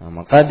 Nah,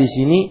 maka di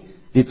sini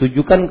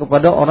ditujukan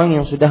kepada orang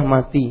yang sudah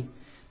mati.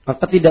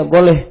 Maka tidak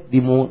boleh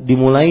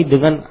dimulai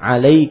dengan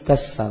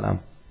alaikassalam.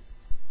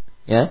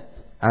 Ya,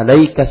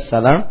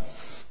 alaikassalam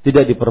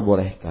tidak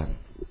diperbolehkan.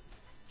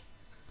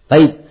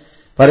 Baik,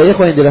 para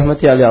ikhwan yang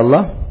dirahmati oleh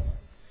Allah,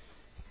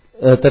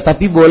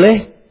 tetapi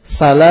boleh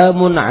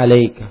salamun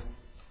alaika.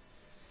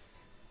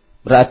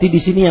 Berarti di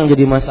sini yang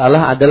jadi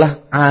masalah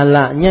adalah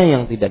alanya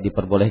yang tidak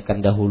diperbolehkan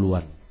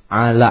dahuluan.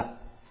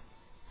 Ala.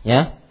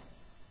 Ya.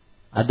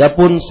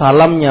 Adapun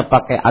salamnya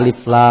pakai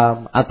alif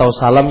lam atau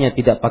salamnya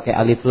tidak pakai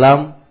alif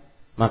lam,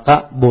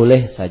 maka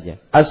boleh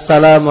saja.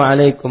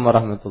 Assalamualaikum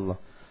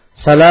warahmatullahi.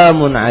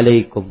 Salamun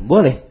alaikum.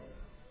 Boleh.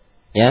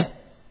 Ya.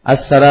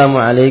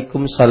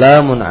 Assalamualaikum,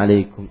 salamun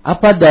alaikum.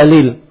 Apa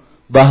dalil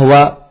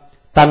bahwa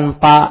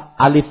tanpa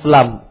alif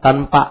lam,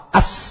 tanpa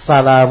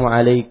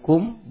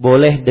assalamualaikum,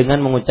 boleh dengan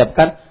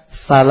mengucapkan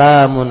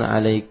salamun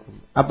alaikum.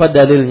 Apa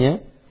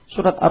dalilnya?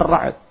 Surat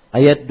Ar-Ra'd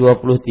ayat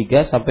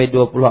 23 sampai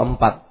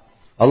 24.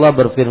 Allah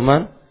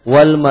berfirman,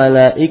 "Wal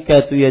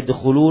malaikatu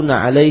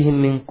yadkhuluna 'alaihim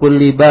min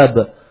kulli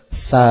bab.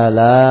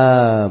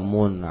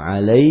 Salamun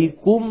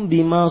 'alaikum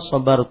bima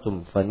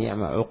sabartum fa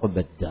ni'ma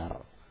 'uqbad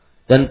dar."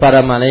 Dan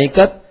para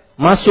malaikat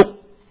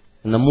masuk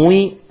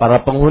menemui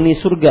para penghuni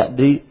surga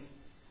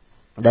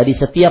dari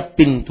setiap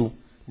pintu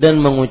dan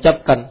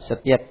mengucapkan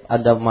setiap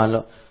ada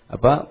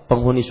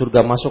penghuni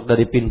surga masuk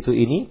dari pintu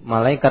ini,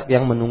 malaikat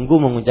yang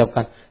menunggu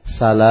mengucapkan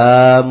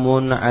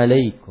salamun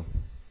alaikum,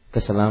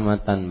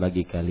 keselamatan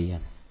bagi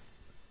kalian,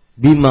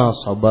 bima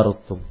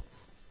sabartum,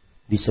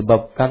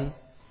 disebabkan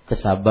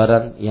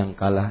kesabaran yang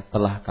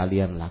telah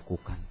kalian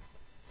lakukan,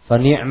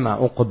 fa ni'ma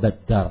uqbad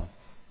dar,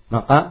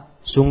 maka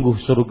sungguh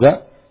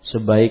surga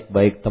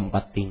sebaik-baik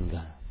tempat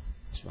tinggal.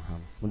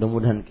 Subhanallah.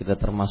 Mudah-mudahan kita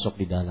termasuk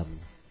di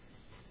dalamnya,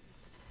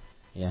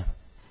 ya,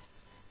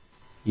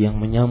 yang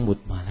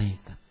menyambut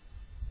malaikat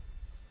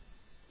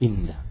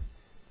indah,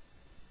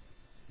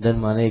 dan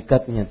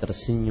malaikatnya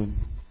tersenyum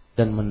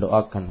dan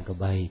mendoakan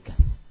kebaikan.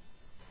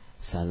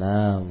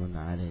 Salamun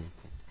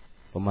alaikum.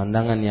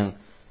 Pemandangan yang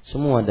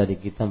semua dari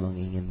kita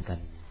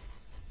menginginkannya.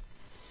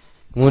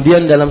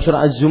 Kemudian dalam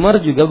surah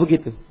Az-Zumar juga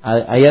begitu.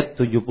 Ayat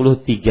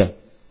 73.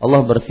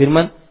 Allah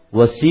berfirman,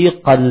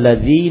 "Wasiqal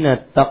ladzina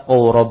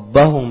taqaw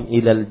rabbahum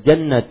ilal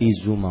jannati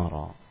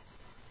zumara."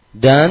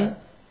 Dan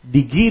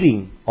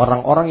digiring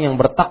orang-orang yang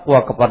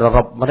bertakwa kepada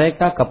Rabb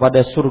mereka kepada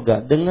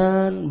surga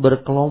dengan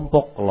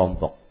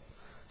berkelompok-kelompok.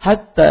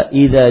 Hatta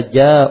idza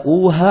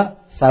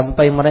ja'uha,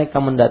 sampai mereka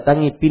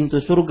mendatangi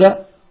pintu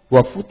surga,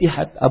 wa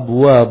futihat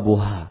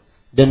abwabuha,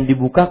 dan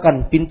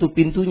dibukakan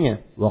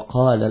pintu-pintunya, wa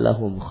qala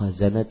lahum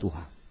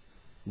khazanatuha,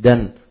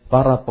 dan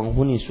para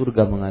penghuni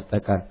surga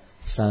mengatakan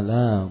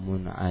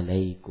salamun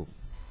alaikum,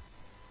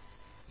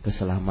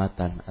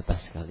 keselamatan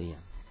atas kalian,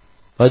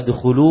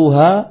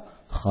 fadkhuluha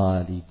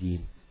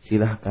khalidin,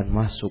 silahkan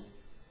masuk,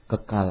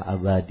 kekal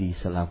abadi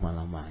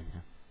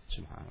selama-lamanya.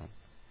 Subhanallah.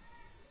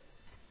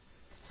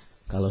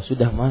 Kalau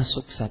sudah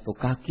masuk satu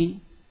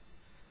kaki,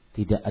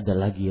 tidak ada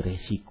lagi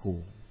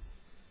resiko,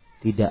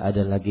 tidak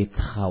ada lagi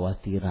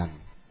kekhawatiran,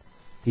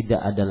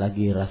 tidak ada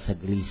lagi rasa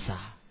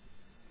gelisah,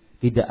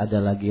 tidak ada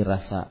lagi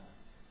rasa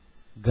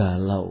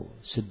galau,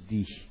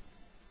 sedih.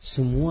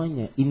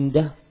 Semuanya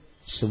indah,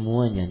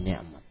 semuanya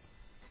nikmat.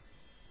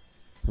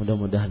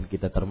 Mudah-mudahan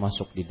kita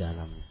termasuk di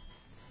dalamnya.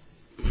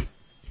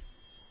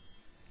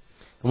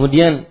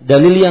 Kemudian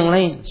dalil yang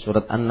lain,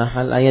 surat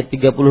An-Nahl ayat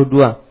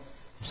 32.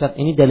 Ustaz,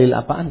 ini dalil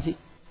apaan sih?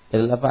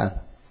 Dalil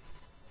apaan?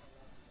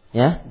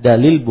 Ya,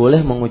 dalil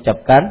boleh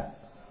mengucapkan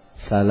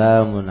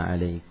salamun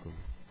alaikum.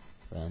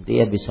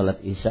 Nanti habis salat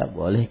Isya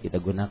boleh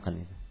kita gunakan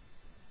itu.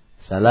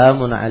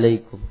 Salamun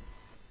alaikum.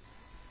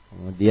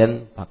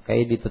 Kemudian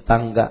pakai di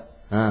tetangga.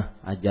 Nah,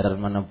 ajaran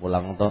mana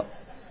pulang toh?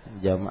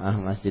 Jamaah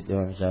Masjid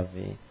Imam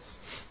Syafi'i.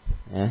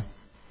 Ya.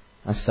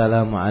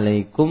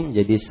 Assalamualaikum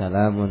jadi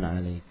salamun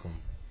alaikum.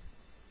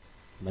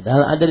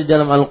 Padahal ada di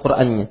dalam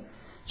Al-Qur'annya.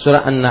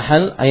 Surah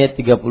An-Nahl ayat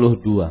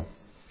 32.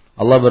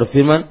 Allah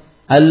berfirman,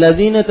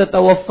 "Alladzina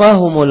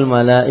tatawaffahumul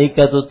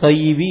malaikatu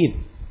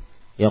thayyibin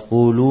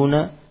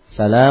yaquluna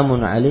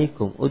salamun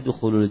alaikum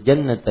udkhulul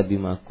jannata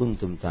bima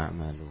kuntum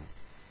ta'malun."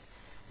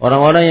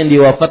 Orang-orang yang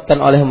diwafatkan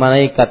oleh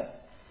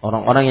malaikat,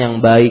 orang-orang yang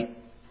baik,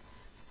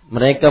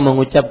 mereka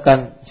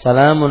mengucapkan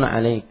salamun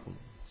alaikum,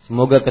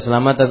 semoga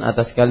keselamatan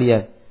atas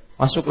kalian,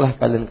 masuklah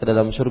kalian ke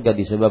dalam surga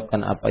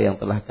disebabkan apa yang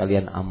telah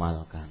kalian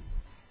amalkan.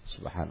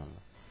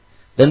 Subhanallah.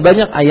 Dan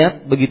banyak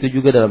ayat begitu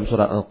juga dalam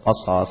surah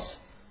Al-Qasas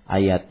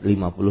ayat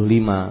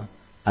 55,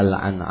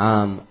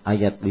 Al-An'am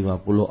ayat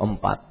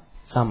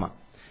 54, sama.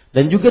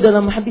 Dan juga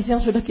dalam hadis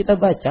yang sudah kita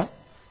baca,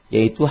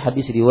 yaitu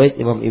hadis riwayat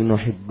Imam Ibnu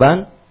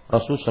Hibban,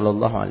 Rasulullah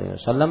sallallahu alaihi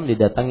wasallam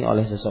didatangi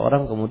oleh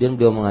seseorang, kemudian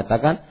beliau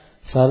mengatakan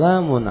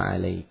salamun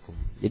alaikum.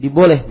 Jadi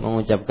boleh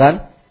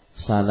mengucapkan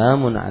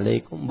salamun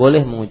alaikum,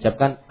 boleh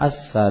mengucapkan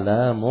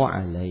assalamu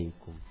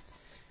alaikum.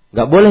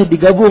 Enggak boleh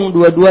digabung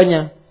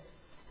dua-duanya.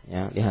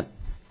 Ya, lihat.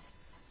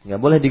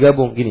 Enggak boleh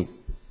digabung gini.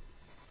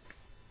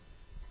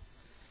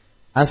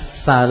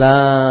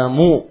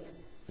 Assalamu,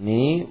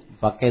 ini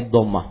pakai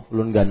dhammah,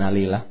 ulun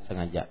ganalilah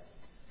sengaja.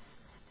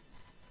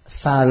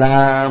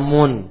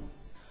 Salamun.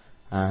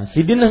 Nah,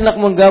 sidin hendak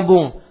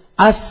menggabung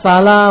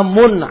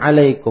assalamun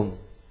alaikum.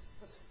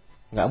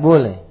 Enggak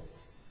boleh.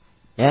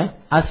 Ya,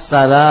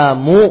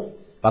 assalamu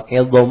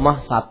pakai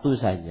dhammah satu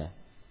saja.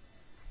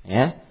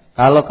 Ya.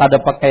 Kalau kada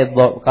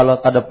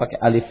pakai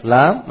alif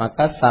lam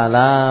maka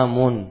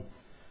salamun.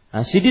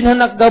 Nah, sidin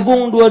hendak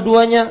gabung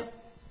dua-duanya.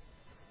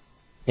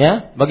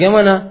 Ya,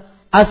 bagaimana?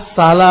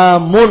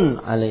 Assalamun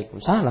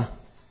alaikum. Salah.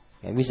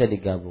 Enggak bisa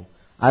digabung.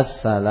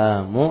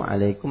 Assalamu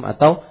alaikum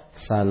atau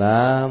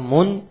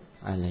salamun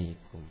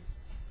alaikum.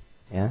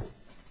 Ya.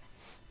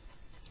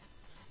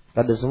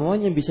 Kada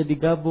semuanya bisa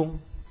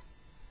digabung.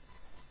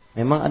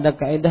 Memang ada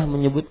kaidah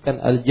menyebutkan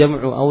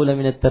al-jam'u aula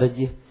min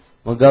at-tarjih.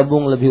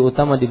 Menggabung lebih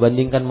utama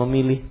dibandingkan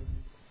memilih.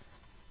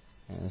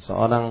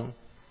 Seorang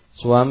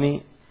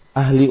suami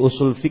ahli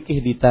usul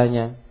fikih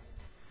ditanya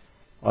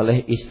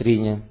oleh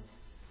istrinya,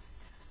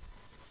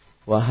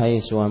 wahai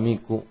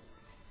suamiku,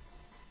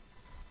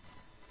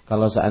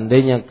 kalau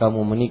seandainya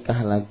kamu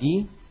menikah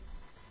lagi,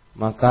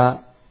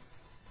 maka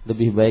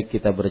lebih baik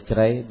kita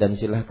bercerai dan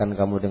silahkan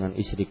kamu dengan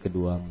istri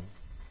keduamu.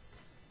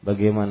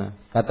 Bagaimana?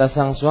 Kata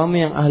sang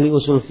suami yang ahli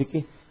usul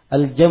fikih,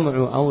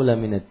 al-jam'u aula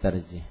minat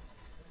tarjih.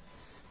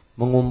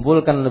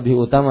 Mengumpulkan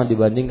lebih utama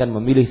dibandingkan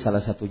memilih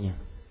salah satunya.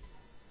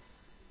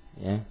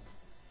 Ya.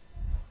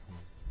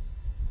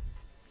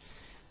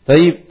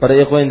 Baik, para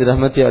ikhwan yang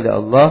dirahmati oleh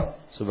Allah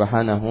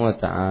Subhanahu wa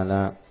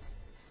taala.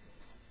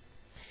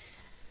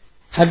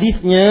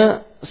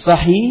 Hadisnya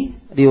sahih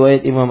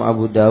riwayat Imam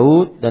Abu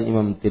Daud dan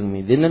Imam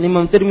Tirmidzi, dan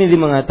Imam Tirmidzi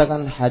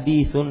mengatakan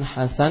hadisun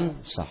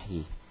hasan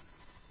sahih.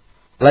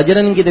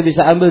 Pelajaran yang kita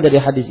bisa ambil dari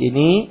hadis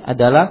ini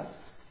adalah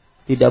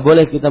tidak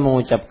boleh kita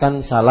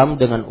mengucapkan salam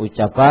dengan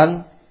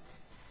ucapan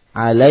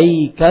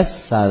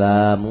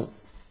alaikassalamu.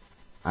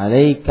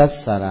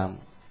 Alaikassalam.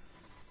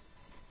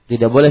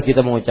 Tidak boleh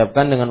kita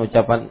mengucapkan dengan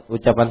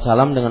ucapan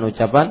salam dengan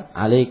ucapan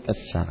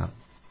alaikassalam.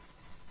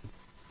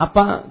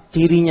 Apa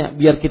cirinya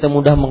biar kita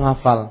mudah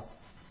menghafal?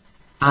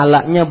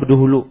 Alaknya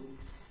berdahulu.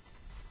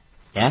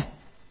 Ya,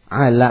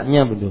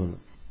 alaknya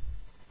berdahulu.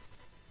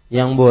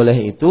 Yang boleh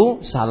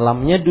itu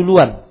salamnya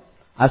duluan.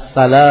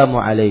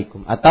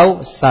 Assalamualaikum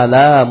atau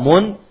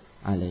salamun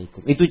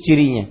alaikum. Itu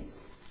cirinya.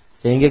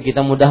 Sehingga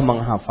kita mudah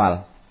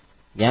menghafal.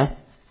 Ya.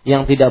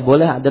 Yang tidak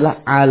boleh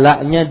adalah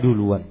alaknya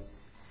duluan.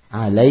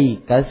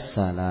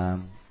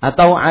 Alaikassalam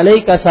atau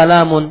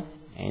alaikasalamun.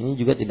 Ini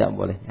juga tidak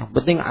boleh. Yang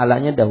penting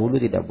alaknya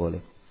dahulu tidak boleh.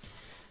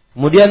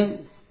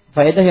 Kemudian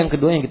faedah yang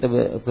kedua yang kita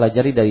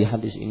pelajari dari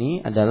hadis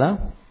ini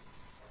adalah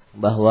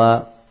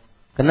bahwa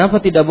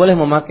kenapa tidak boleh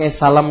memakai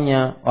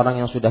salamnya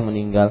orang yang sudah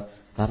meninggal?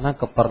 Karena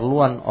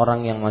keperluan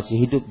orang yang masih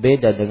hidup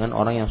beda dengan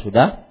orang yang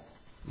sudah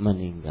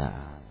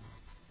meninggal.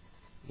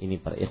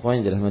 Ini para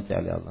ikhwan yang dirahmati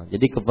oleh Allah.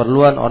 Jadi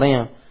keperluan orang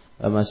yang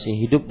masih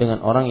hidup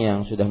dengan orang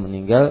yang sudah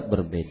meninggal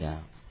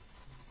berbeda.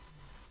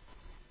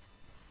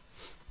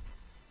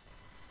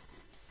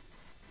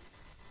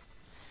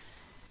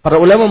 Para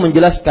ulama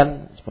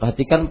menjelaskan,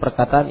 perhatikan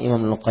perkataan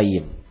Imam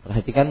Al-Qayyim.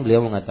 Perhatikan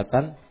beliau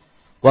mengatakan,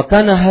 wa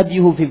kana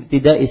hadiyuhu fi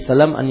ibtida'i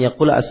salam an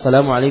yaqula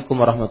assalamu alaikum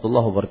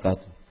warahmatullahi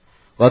wabarakatuh.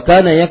 Wa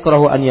kana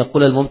yakrahu an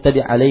yaqula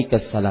al-mubtadi'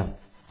 alaika assalam.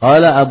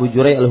 Qala Abu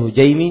Jurai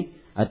al-Hujaimi,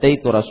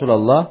 ataitu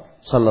Rasulullah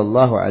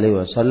sallallahu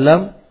alaihi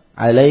wasallam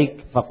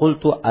alaik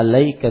faqultu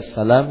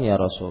alaikassalam ya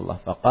Rasulullah.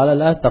 Faqala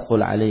la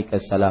taqul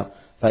alaikassalam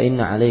fa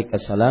inna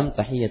alaikassalam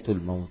tahiyatul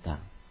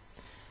mauta.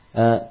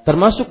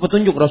 Termasuk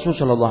petunjuk Rasul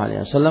sallallahu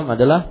alaihi wasallam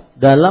adalah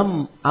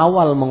dalam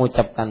awal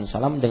mengucapkan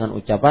salam dengan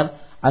ucapan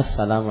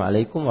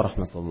assalamualaikum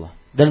warahmatullah.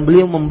 Dan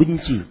beliau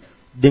membenci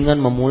dengan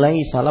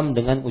memulai salam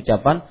dengan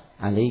ucapan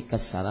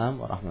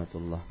alaikassalam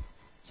warahmatullah.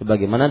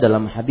 Sebagaimana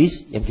dalam hadis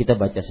yang kita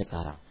baca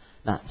sekarang.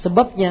 Nah,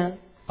 sebabnya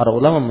para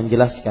ulama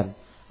menjelaskan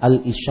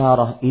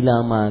al-isyarah ila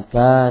ma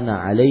kana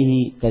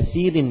alaihi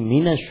katsirin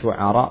minasy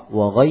syu'ara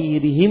wa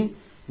ghairihim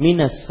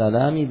minas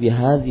salami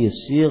bihadhihi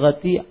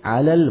sighati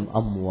 'alal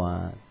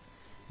amwat.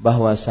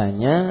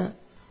 Bahwasanya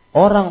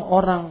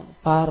orang-orang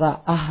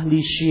para ahli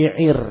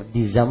syair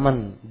di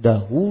zaman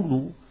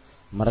dahulu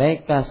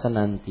mereka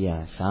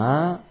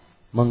senantiasa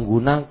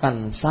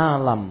menggunakan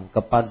salam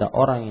kepada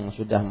orang yang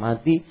sudah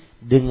mati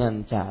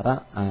dengan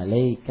cara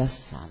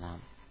alaikassalam.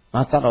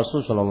 Maka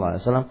Rasul sallallahu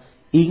alaihi wasallam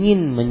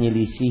ingin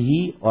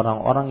menyelisihi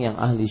orang-orang yang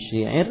ahli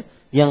syair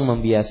yang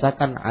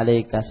membiasakan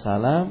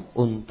alaikassalam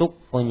untuk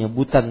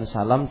penyebutan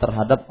salam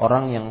terhadap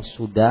orang yang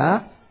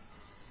sudah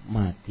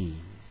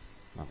mati.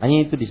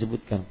 Makanya itu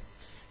disebutkan.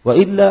 Wa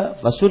illa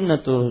fa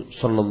sunnatu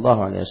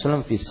sallallahu alaihi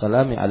wasallam fi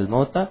salami al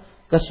mauta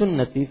ka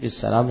sunnati fi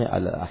salami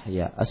al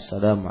ahya.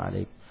 Assalamu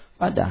alaikum.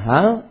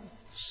 Padahal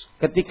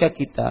ketika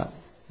kita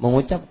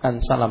mengucapkan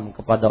salam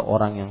kepada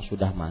orang yang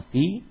sudah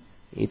mati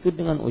itu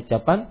dengan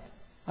ucapan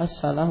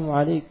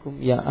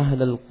assalamualaikum ya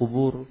ahlal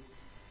qubur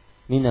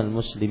minal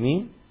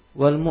muslimin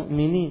wal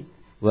mu'minin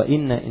wa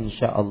inna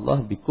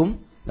insyaallah bikum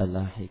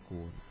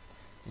lalahiqun.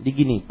 Jadi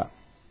gini Pak,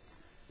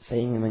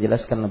 saya ingin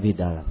menjelaskan lebih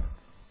dalam.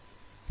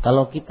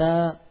 Kalau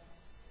kita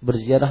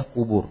berziarah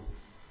kubur,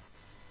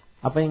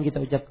 apa yang kita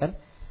ucapkan?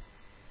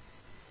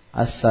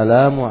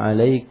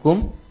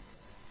 Assalamualaikum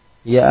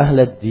ya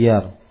ahlad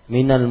diyar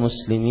minal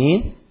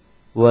muslimin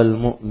wal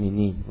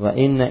mu'minin wa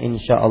inna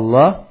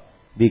insyaallah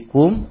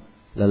bikum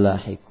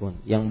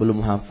lalahikun. Yang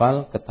belum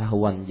hafal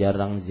ketahuan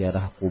jarang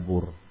ziarah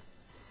kubur.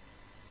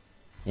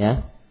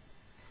 Ya.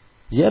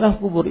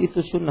 Ziarah kubur itu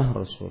sunnah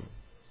Rasul.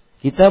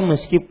 Kita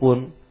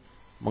meskipun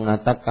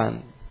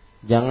mengatakan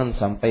jangan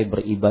sampai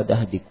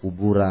beribadah di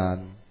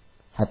kuburan,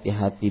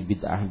 hati-hati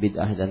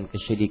bid'ah-bid'ah dan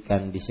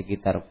kesyirikan di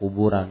sekitar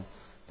kuburan,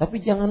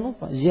 tapi jangan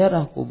lupa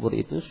ziarah kubur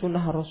itu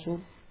sunnah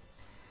Rasul.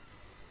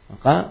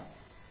 Maka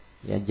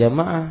ya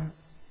jamaah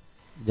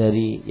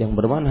dari yang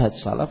bermanhaj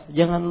salaf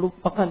jangan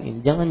lupakan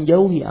ini, jangan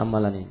jauhi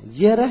amalan ini.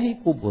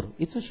 Ziarahi kubur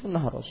itu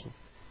sunnah Rasul.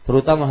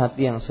 Terutama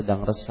hati yang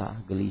sedang resah,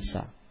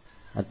 gelisah,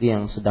 hati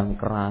yang sedang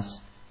keras,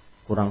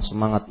 kurang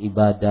semangat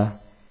ibadah,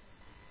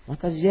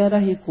 maka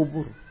ziarahi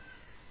kubur.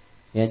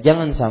 Ya,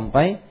 jangan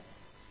sampai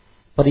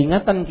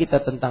peringatan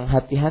kita tentang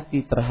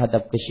hati-hati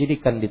terhadap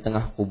kesyirikan di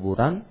tengah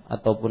kuburan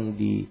ataupun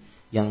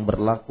yang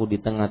berlaku di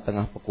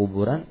tengah-tengah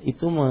pekuburan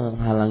itu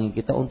menghalangi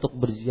kita untuk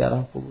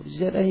berziarah kubur.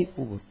 Ziarahi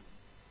kubur.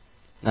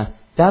 Nah,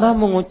 cara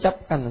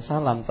mengucapkan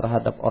salam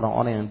terhadap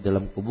orang-orang yang di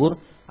dalam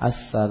kubur,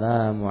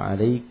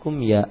 Assalamualaikum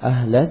ya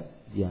ahlad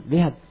diyar.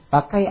 Lihat,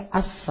 pakai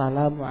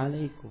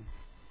Assalamualaikum.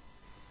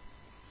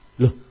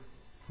 Loh,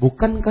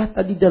 bukankah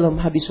tadi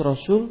dalam hadis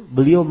Rasul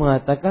beliau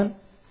mengatakan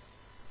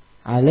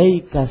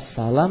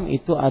Alaikassalam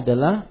itu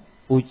adalah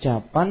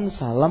ucapan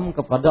salam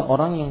kepada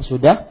orang yang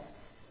sudah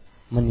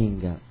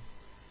meninggal.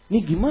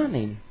 Ini gimana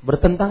ini?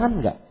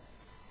 Bertentangan enggak?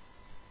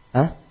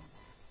 Hah?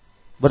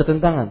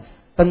 Bertentangan.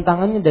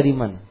 Tentangannya dari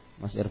mana,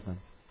 Mas Irfan?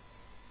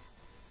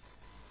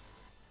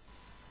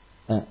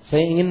 Nah,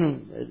 saya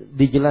ingin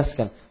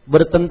dijelaskan.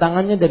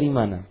 Bertentangannya dari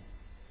mana?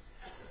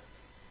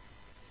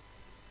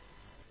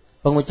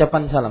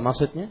 Pengucapan salam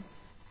maksudnya?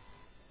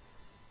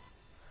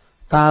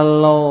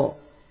 Kalau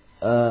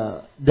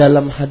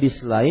dalam hadis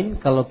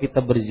lain, kalau kita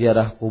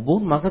berziarah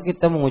kubur, maka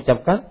kita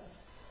mengucapkan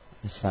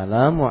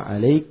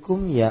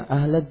Assalamualaikum ya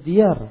ahlad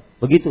diyar.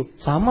 Begitu,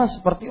 sama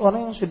seperti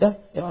orang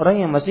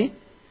yang masih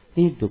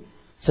hidup.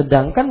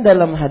 Sedangkan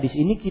dalam hadis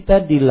ini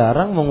kita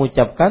dilarang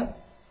mengucapkan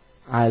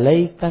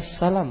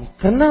Alaikassalam.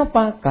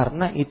 Kenapa?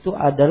 Karena itu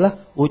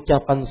adalah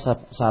ucapan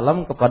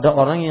salam kepada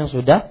orang yang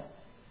sudah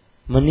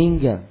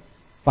meninggal.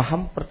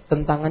 Paham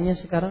pertentangannya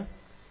sekarang?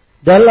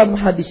 Dalam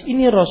hadis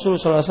ini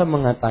Rasulullah SAW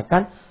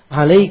mengatakan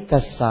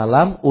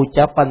Alaikassalam,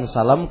 ucapan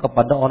salam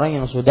kepada orang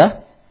yang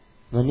sudah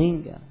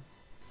meninggal.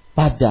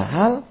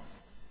 Padahal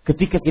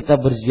ketika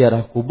kita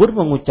berziarah kubur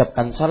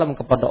mengucapkan salam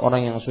kepada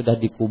orang yang sudah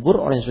dikubur,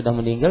 orang yang sudah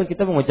meninggal,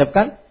 kita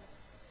mengucapkan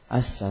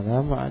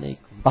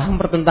Assalamualaikum. Paham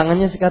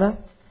pertentangannya sekarang?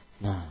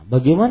 Nah,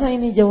 bagaimana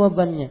ini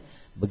jawabannya?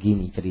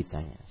 Begini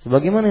ceritanya.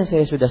 Sebagaimana yang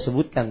saya sudah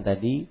sebutkan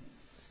tadi,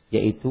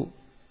 yaitu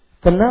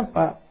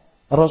kenapa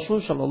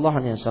Rasul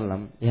Shallallahu Alaihi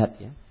Wasallam, lihat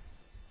ya,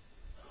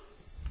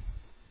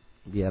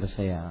 biar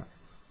saya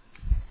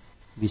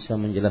bisa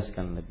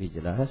menjelaskan lebih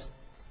jelas.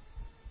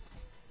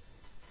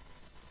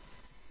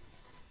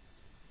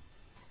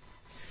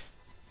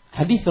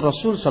 Hadis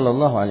Rasul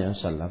Shallallahu Alaihi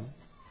Wasallam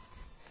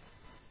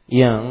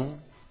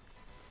yang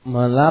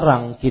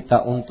melarang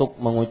kita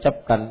untuk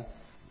mengucapkan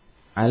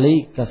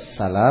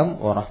Alaikassalam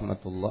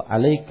warahmatullah,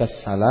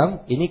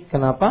 Alaikassalam, ini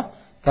kenapa?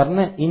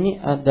 Karena ini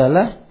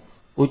adalah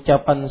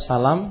ucapan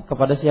salam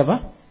kepada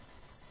siapa?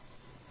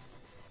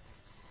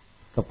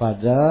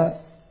 Kepada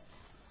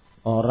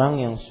orang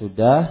yang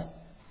sudah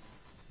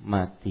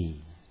mati.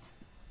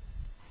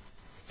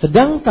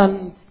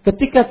 Sedangkan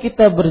ketika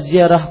kita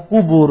berziarah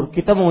kubur,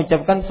 kita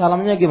mengucapkan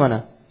salamnya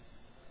gimana?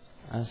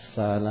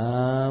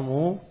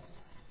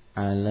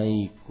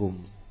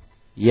 Assalamualaikum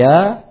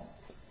ya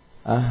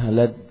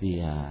ahlad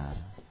diyar.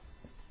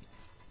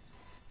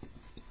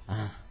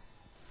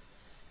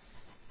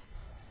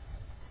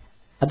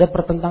 Ada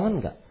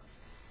pertentangan enggak?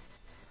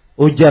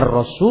 Ujar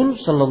Rasul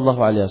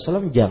sallallahu alaihi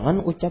wasallam,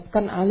 jangan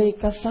ucapkan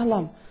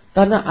alaikassalam,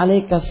 karena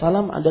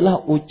alaikassalam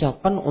adalah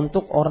ucapan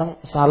untuk orang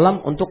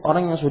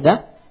yang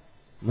sudah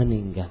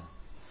meninggal.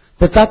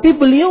 Tetapi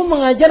beliau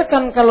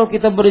mengajarkan kalau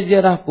kita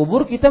berziarah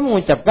kubur kita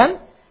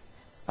mengucapkan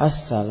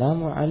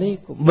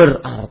Assalamualaikum.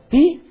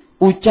 Berarti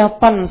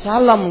ucapan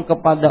salam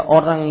kepada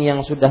orang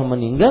yang sudah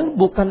meninggal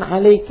bukan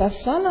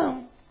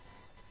alaikassalam,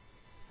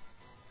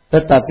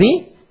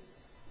 tetapi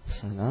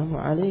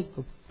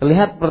Assalamualaikum.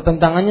 Terlihat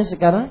pertentangannya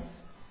sekarang?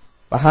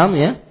 Paham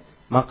ya?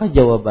 Maka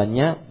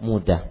jawabannya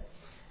mudah.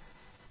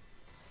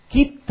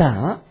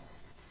 Kita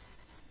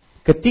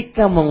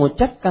ketika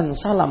mengucapkan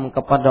salam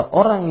kepada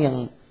orang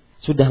yang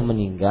sudah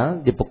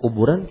meninggal di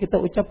pekuburan,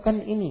 kita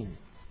ucapkan ini.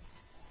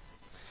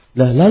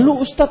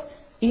 Lalu Ustaz,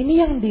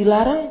 ini yang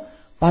dilarang.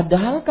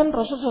 Padahal kan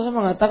Rasulullah SAW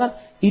mengatakan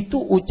itu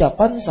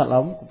ucapan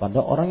salam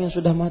kepada orang yang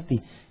sudah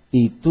mati.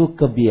 Itu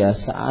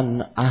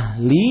kebiasaan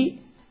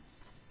ahli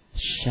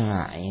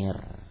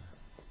syair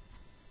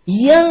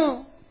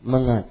yang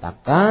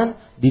mengatakan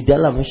di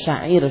dalam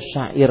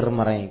syair-syair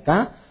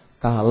mereka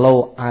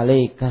kalau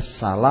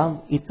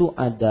alaikassalam itu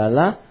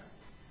adalah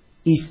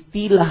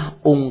istilah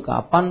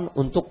ungkapan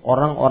untuk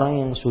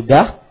orang-orang yang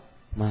sudah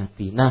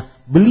mati. Nah,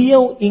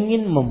 beliau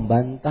ingin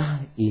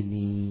membantah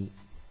ini.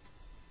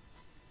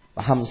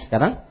 Paham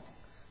sekarang?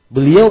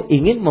 Beliau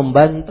ingin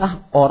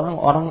membantah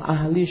orang-orang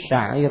ahli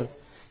syair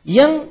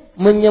yang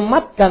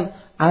menyematkan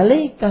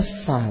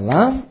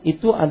alaikassalam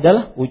itu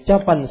adalah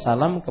ucapan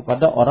salam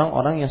kepada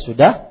orang-orang yang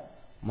sudah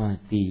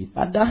mati.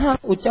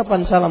 Padahal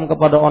ucapan salam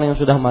kepada orang yang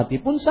sudah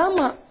mati pun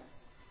sama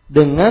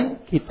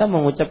dengan kita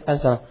mengucapkan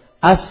salam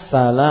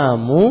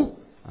Assalamu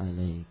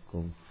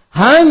alaikum.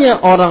 Hanya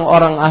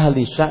orang-orang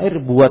ahli syair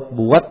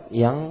buat-buat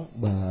yang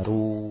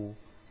baru,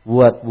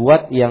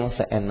 buat-buat yang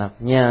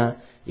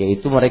seenaknya,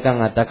 yaitu mereka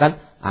mengatakan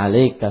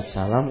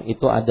alaikassalam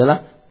itu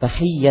adalah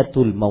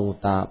tahiyyatul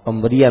mauta,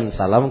 pemberian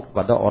salam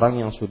kepada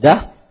orang yang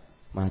sudah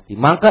mati.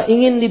 Maka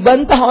ingin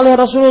dibantah oleh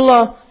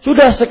Rasulullah,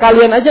 sudah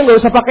sekalian aja nggak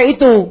usah pakai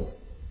itu.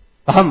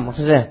 Paham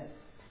maksudnya?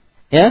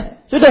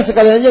 Ya, sudah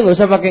sekali aja nggak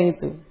usah pakai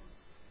itu.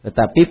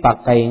 Tetapi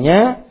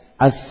pakainya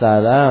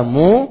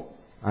assalamu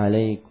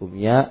alaikum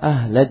ya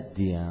ahlad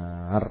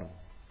diyar.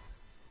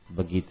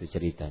 Begitu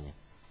ceritanya.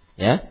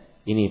 Ya,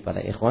 ini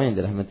para ikhwan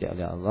yang dirahmati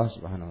oleh Allah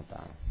Subhanahu wa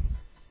taala.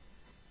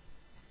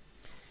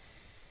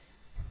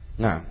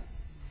 Nah,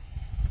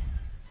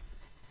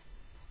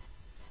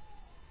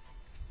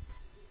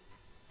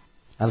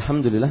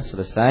 alhamdulillah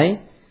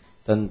selesai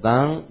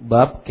tentang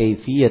bab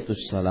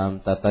kaifiyatus salam,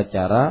 tata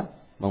cara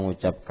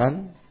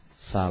mengucapkan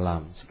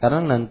salam.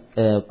 Sekarang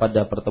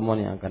pada pertemuan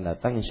yang akan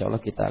datang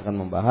insyaallah kita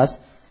akan membahas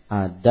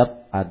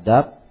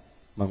adab-adab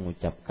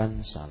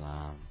mengucapkan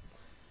salam.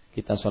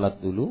 Kita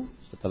sholat dulu,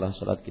 setelah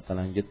sholat kita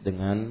lanjut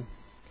dengan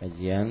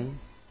kajian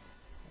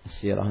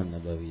Sirah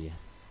Nabawiyah.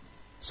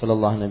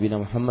 Sallallahu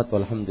nabiyana Muhammad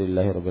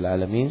walhamdulillahirabbil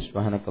alamin.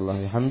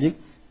 Subhanakallahumma hamdik,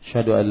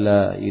 asyhadu an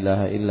la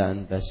ilaha illa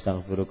anta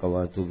astaghfiruka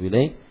wa atubu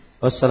ilaik.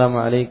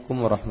 Wassalamualaikum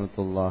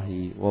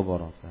warahmatullahi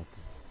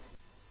wabarakatuh.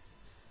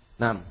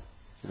 Naam,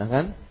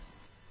 silakan.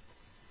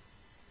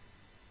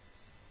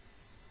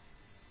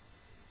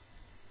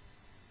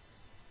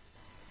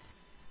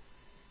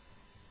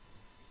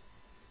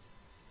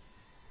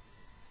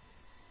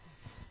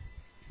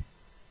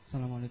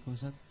 Assalamualaikum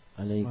Ustaz.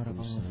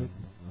 Waalaikumsalam.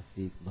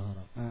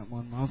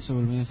 Mohon maaf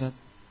sebelumnya Ustaz.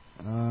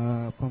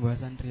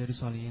 Pembahasan Riyadhush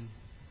Shalihin.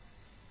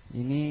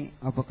 Ini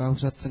apakah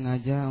Ustaz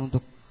sengaja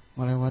untuk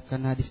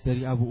melewatkan hadis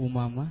dari Abu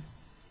Umamah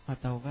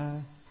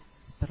ataukah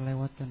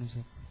terlewatkan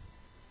Ustaz?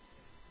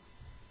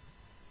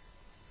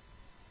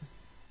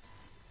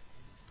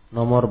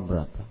 Nomor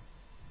berapa?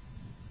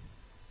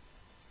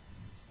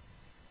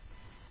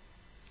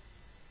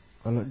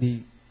 Kalau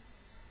di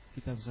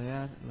kitab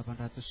saya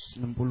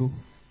 860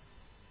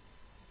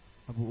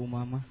 Abu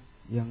Umamah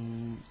yang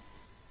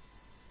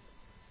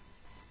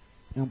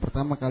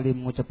pertama kali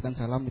mengucapkan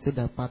salam itu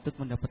patut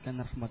mendapatkan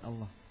rahmat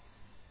Allah.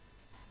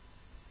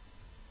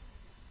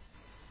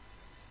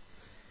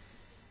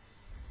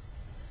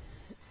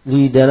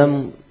 Di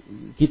dalam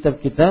kitab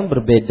kita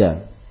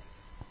berbeda,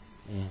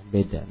 ya,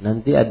 beda.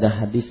 Nanti ada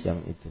hadis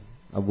yang itu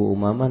Abu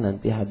Umamah,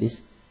 nanti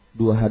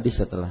dua hadis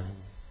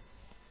setelahnya.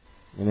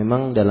 Ya,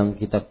 memang dalam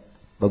kitab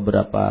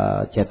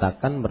beberapa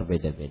cetakan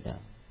berbeda-beda.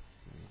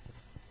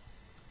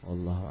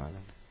 Wallahu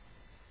a'lam.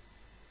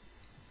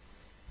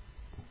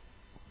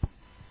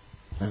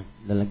 Nah,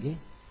 ada lagi?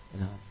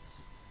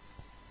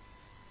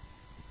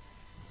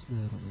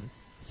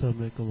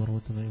 Assalamualaikum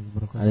warahmatullahi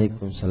wabarakatuh.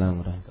 Waalaikumsalam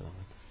warahmatullahi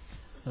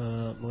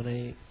wabarakatuh.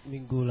 Mengenai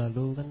minggu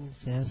lalu kan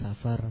saya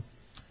safar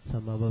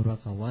sama beberapa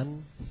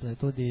kawan. Setelah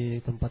itu di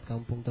tempat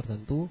kampung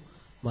tertentu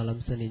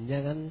malam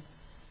Seninnya kan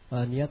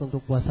niat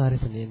untuk puasa hari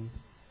Senin.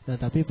 Nah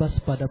tapi pas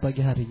pada pagi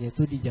harinya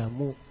itu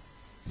dijamu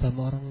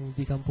sama orang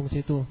di kampung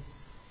situ.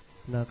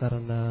 Nah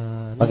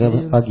karena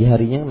pagi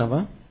harinya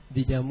kenapa?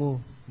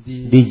 Dijamu.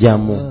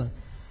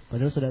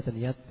 Padahal sudah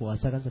terniat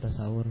puasa kan, sudah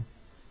sahur.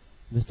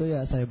 Habis itu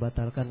ya saya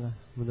batalkan lah.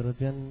 Menurut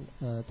kalian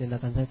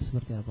tindakan saya itu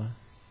seperti apa?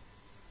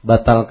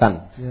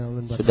 Batalkan. Ya,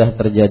 sudah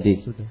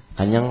terjadi. Sudah.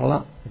 Hanyang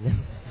lah.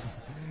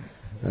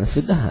 Nah,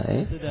 sudah.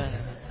 Sudah.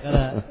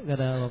 Gak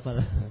ada apa-apa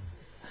lah.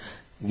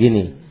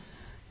 Gini.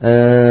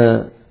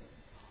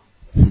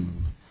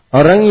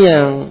 Orang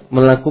yang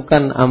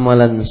melakukan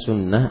amalan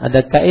sunnah,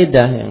 ada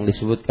kaidah yang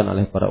disebutkan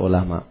oleh para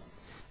ulama.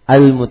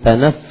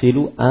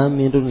 Al-mutanaffilu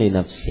amirun li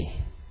nafsih.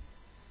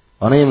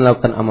 Orang yang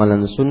melakukan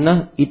amalan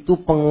sunnah itu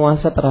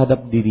penguasa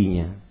terhadap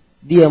dirinya.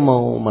 Dia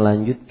mau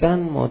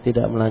melanjutkan, mau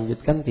tidak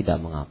melanjutkan, tidak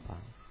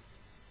mengapa.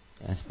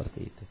 Ya,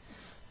 seperti itu.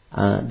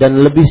 Dan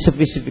lebih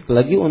spesifik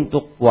lagi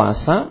untuk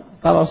puasa,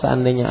 kalau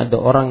seandainya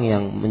ada orang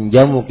yang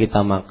menjamu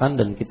kita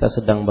makan dan kita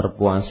sedang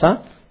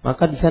berpuasa,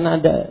 maka di sana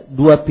ada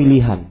dua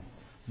pilihan.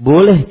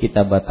 Boleh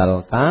kita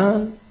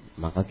batalkan,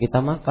 maka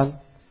kita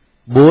makan.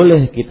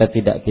 Boleh kita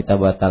tidak kita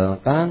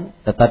batalkan,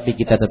 tetapi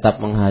kita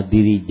tetap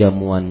menghadiri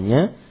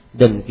jamuannya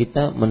dan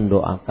kita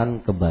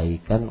mendoakan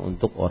kebaikan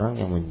untuk orang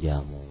yang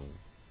menjamu.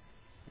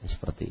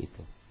 Seperti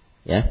itu.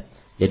 Ya.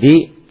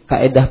 Jadi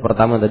kaidah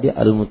pertama tadi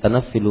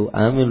al-mutanaffilu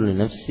amilun li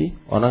nafsi,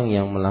 orang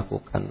yang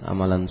melakukan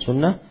amalan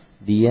sunnah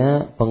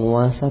dia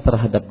penguasa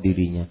terhadap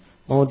dirinya.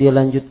 Mau dia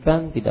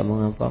lanjutkan tidak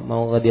mengapa,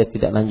 mau dia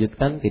tidak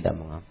lanjutkan tidak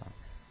mengapa.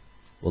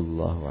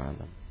 Wallahu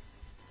a'lam.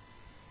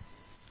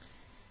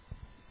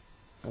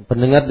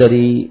 Pendengar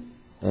dari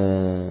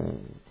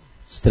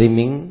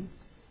streaming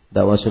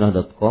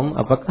dakwahsunnah.com,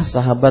 apakah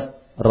sahabat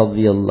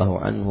radhiyallahu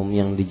anhum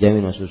yang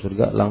dijamin masuk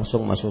surga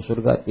langsung masuk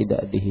surga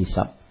tidak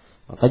dihisab?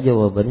 Maka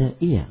jawabannya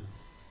iya.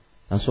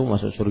 Langsung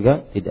masuk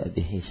surga tidak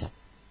dihisab.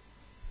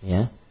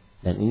 Ya.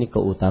 Dan ini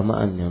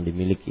keutamaan yang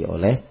dimiliki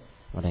oleh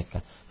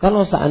mereka.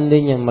 Kalau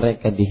seandainya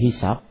mereka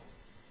dihisab,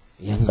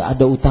 ya enggak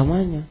ada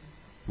utamanya.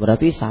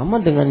 Berarti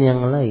sama dengan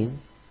yang lain.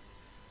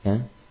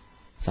 Ya.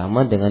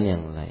 Sama dengan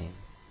yang lain.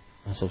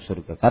 Masuk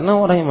surga. Karena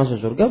orang yang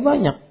masuk surga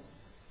banyak.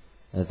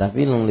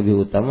 Tetapi yang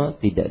lebih utama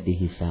tidak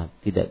dihisab,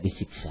 tidak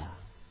disiksa.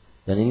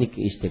 Dan ini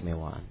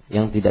keistimewaan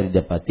yang tidak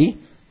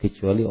didapati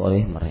kecuali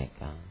oleh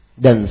mereka.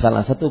 Dan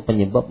salah satu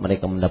penyebab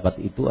mereka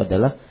mendapat itu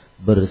adalah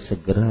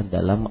bersegera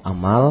dalam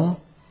amal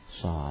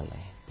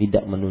soleh.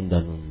 tidak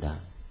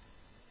menunda-nunda.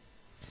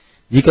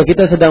 Jika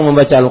kita sedang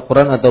membaca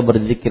Al-Quran atau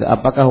berzikir,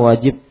 apakah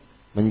wajib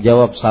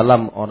menjawab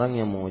salam orang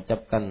yang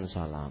mengucapkan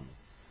salam?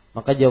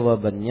 Maka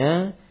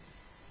jawabannya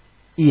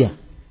iya.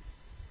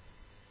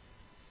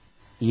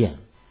 Iya,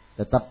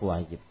 tetap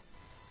wajib.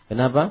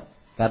 Kenapa?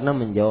 Karena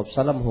menjawab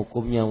salam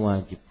hukumnya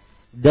wajib.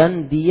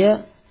 Dan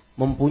dia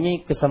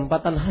mempunyai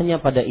kesempatan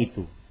hanya pada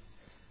itu.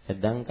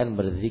 Sedangkan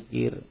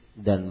berzikir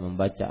dan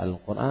membaca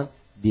Al-Quran,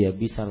 dia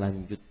bisa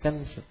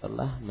lanjutkan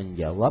setelah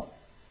menjawab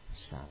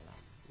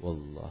salam.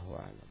 Wallahu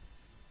a'lam.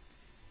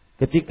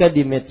 Ketika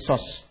di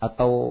medsos,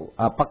 atau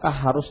apakah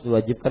harus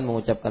diwajibkan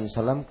mengucapkan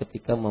salam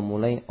ketika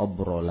memulai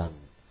obrolan?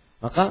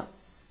 Maka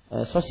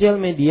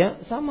sosial media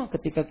sama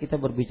ketika kita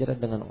berbicara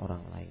dengan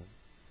orang lain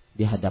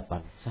di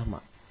hadapan, sama.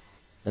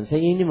 Dan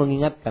saya ini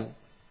mengingatkan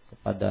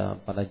kepada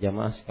para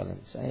jamaah sekalian,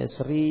 saya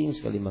sering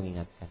sekali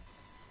mengingatkan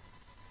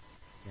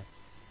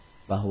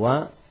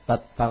bahwa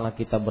tatkala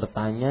kita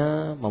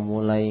bertanya,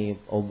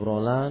 memulai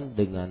obrolan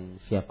dengan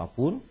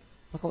siapapun,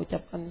 maka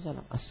ucapkan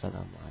salam,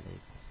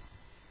 assalamualaikum.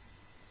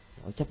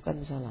 Ucapkan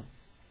salam.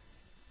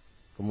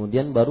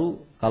 Kemudian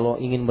baru kalau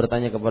ingin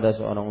bertanya kepada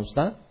seorang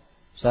ustaz,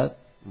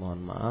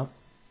 mohon maaf,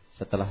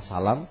 setelah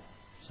salam,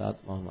 Ustaz,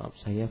 mohon maaf,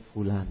 saya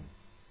fulan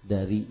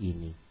dari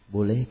ini,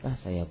 bolehkah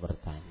saya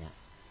bertanya?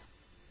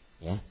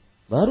 Ya,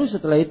 baru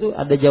setelah itu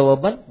ada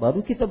jawaban,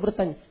 baru kita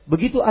bertanya.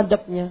 Begitu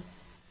adabnya.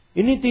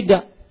 Ini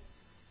tidak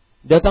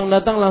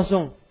datang-datang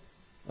langsung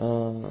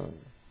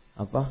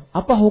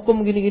apa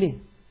hukum gini-gini.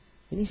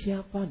 Ini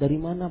siapa? Dari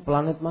mana?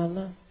 Planet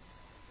mana?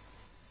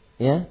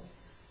 Ya.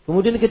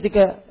 Kemudian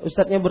ketika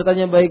ustadznya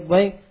bertanya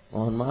baik-baik,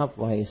 mohon maaf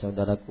wahai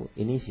saudaraku,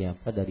 ini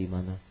siapa, dari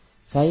mana?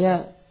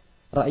 Saya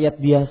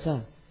rakyat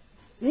biasa.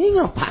 Ini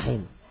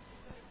ngapain?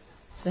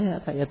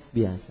 Saya rakyat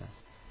biasa.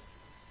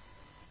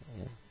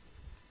 Ya.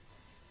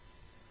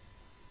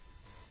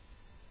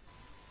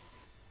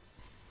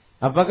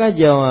 Apakah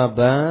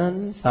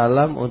jawaban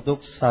salam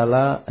untuk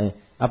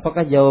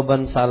apakah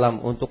jawaban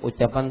salam untuk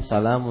ucapan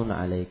salamun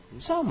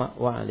alaikum? Sama,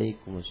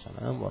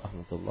 waalaikumsalam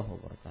warahmatullahi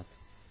wabarakatuh.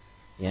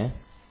 Ya.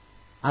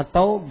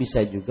 Atau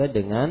bisa juga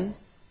dengan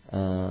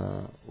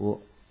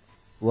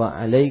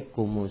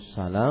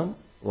waalaikumsalam,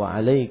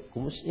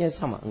 ya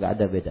sama, enggak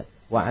ada beda.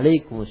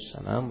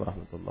 Waalaikumsalam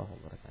warahmatullahi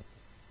wabarakatuh.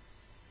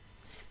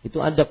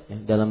 Itu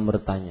adabnya dalam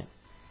bertanya.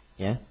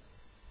 Ya.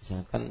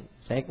 Misalkan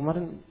saya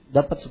kemarin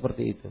dapat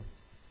seperti itu.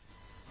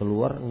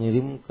 Keluar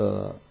ngirim ke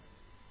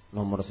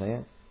nomor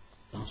saya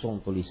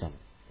langsung tulisan.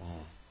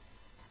 Nah,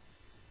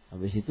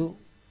 habis itu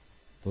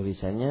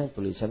tulisannya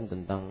tulisan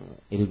tentang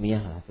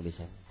ilmiah lah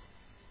tulisannya.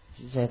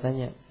 Saya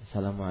tanya,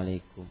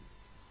 assalamualaikum,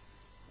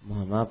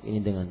 mohon maaf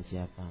ini dengan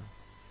siapa?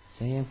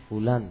 Saya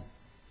fulan,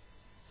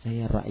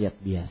 saya rakyat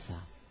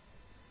biasa.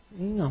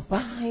 Ini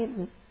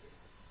ngapain?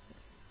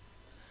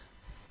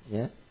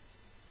 Ya,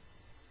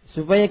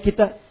 supaya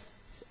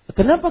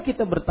kenapa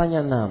kita bertanya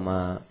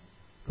nama,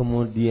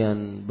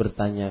 kemudian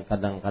bertanya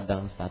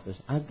kadang-kadang status,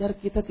 agar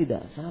kita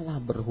tidak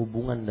salah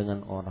berhubungan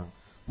dengan orang.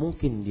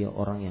 Mungkin dia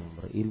orang yang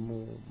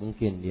berilmu,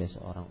 mungkin dia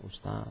seorang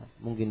ustaz,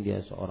 mungkin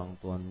dia seorang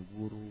tuan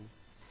guru.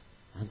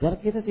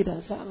 Agar kita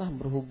tidak salah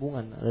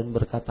berhubungan dan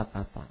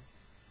berkata-kata.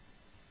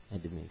 Ya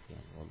demikian,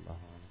 wallahu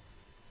a'lam.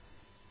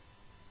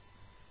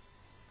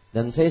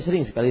 Dan saya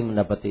sering sekali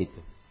mendapati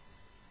itu.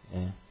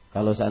 Ya,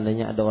 kalau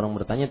seandainya ada orang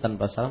bertanya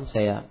tanpa salam,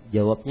 saya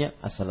jawabnya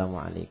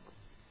assalamualaikum.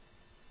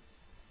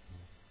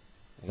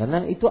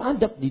 Karena itu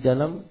adab di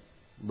dalam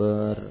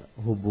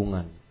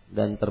berhubungan,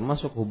 dan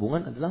termasuk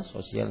hubungan adalah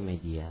sosial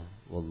media.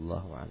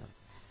 Wallahu a'lam.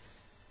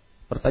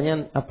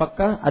 Pertanyaan,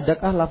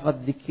 adakah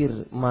lafaz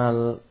zikir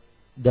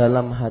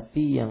dalam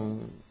hati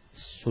yang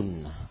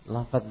sunnah?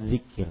 Lafaz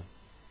zikir.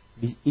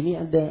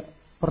 Ini ada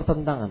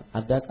pertentangan.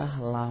 Adakah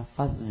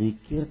lafaz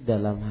zikir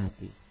dalam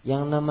hati?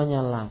 Yang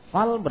namanya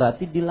lafal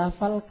berarti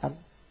dilafalkan.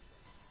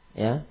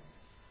 Ya.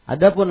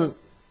 Adapun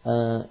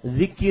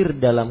zikir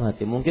dalam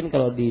hati, mungkin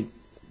kalau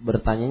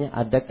bertanyanya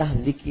adakah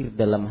zikir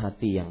dalam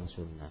hati yang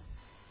sunnah?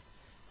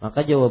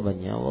 Maka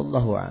jawabannya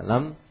wallahu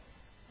alam,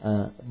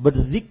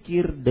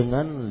 berzikir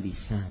dengan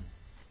lisan.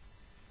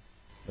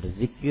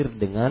 Berzikir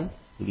dengan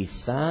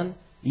lisan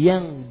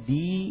yang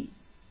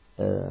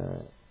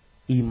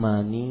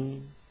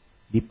diimani,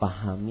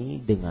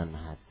 dipahami dengan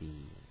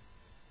hati.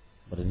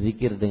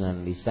 Berzikir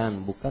dengan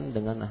lisan, bukan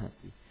dengan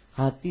hati.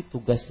 Hati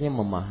tugasnya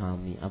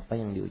memahami apa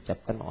yang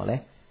diucapkan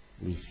oleh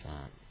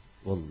lisan.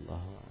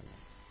 Wallahu a'lam.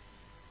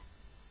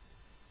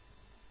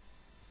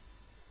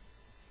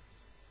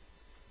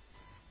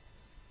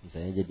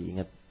 Saya jadi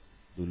ingat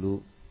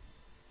dulu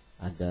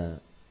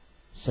ada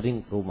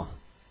sering ke rumah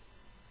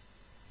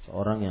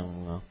seorang yang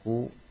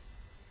mengaku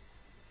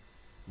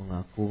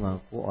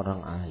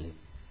orang alim.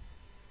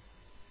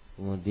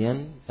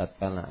 Kemudian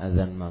tatkala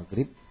azan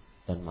maghrib,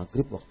 dan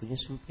maghrib waktunya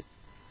sempit,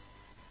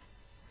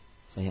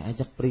 saya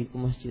ajak pergi ke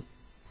masjid.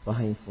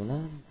 Wahai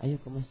fulan, ayo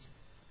ke masjid.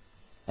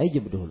 Ayo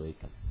jebduh dulu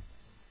ikan.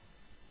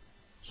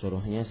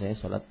 Suruhnya saya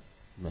sholat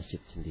di masjid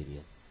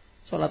sendirian.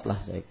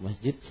 Sholatlah saya ke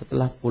masjid.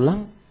 Setelah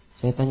pulang,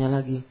 saya tanya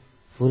lagi,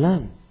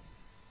 fulan,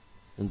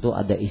 Tentu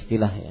ada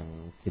istilah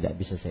yang tidak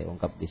bisa saya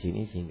ungkap di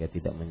sini sehingga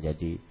tidak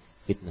menjadi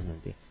fitnah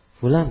nanti.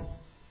 Fulan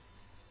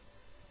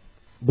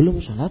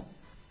belum sholat,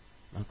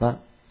 maka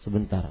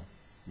sebentar.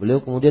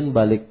 Beliau kemudian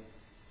balik,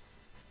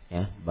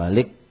 ya,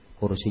 balik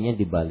kursinya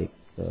dibalik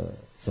ke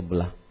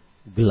sebelah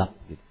gelap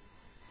gitu.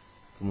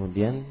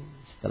 Kemudian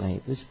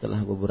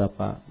setelah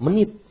beberapa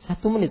menit, 1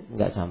 menit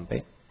nggak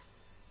sampai,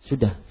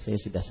 saya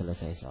sudah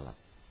selesai sholat.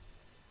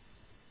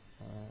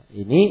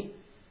 Ini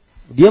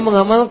dia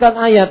mengamalkan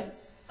ayat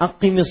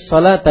aqimis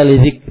sholata li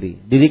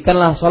dzikri.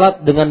 Dirikanlah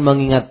sholat dengan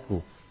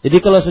mengingatku. Jadi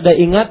kalau sudah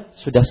ingat,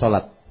 sudah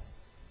sholat.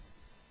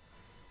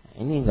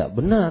 Ini nggak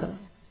benar,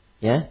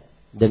 ya.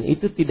 Dan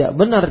itu tidak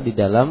benar di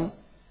dalam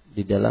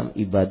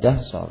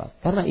ibadah sholat.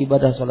 Karena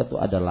ibadah sholat itu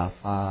ada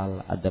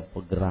lafal, ada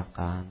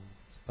pergerakan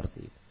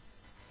seperti itu.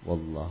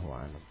 Wallahu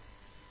a'lam.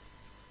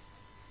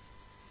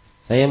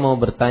 Saya mau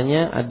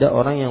bertanya, ada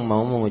orang yang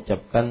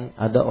mengucapkan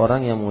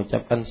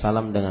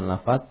salam dengan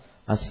lafaz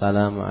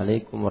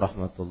Assalamualaikum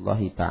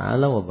warahmatullahi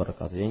taala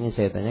wabarakatuh. Ini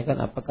saya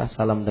tanyakan, apakah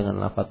salam dengan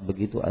lafaz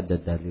begitu ada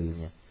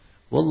dalilnya?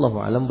 Wallahu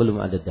a'lam,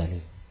 belum ada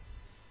dalil.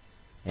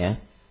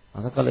 Ya.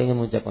 Maka kalau ingin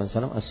mengucapkan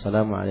salam,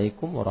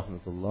 Assalamualaikum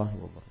warahmatullahi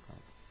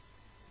wabarakatuh.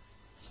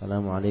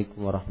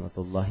 Assalamualaikum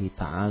warahmatullahi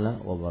taala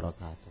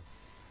wabarakatuh.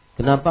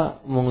 Kenapa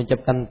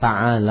mengucapkan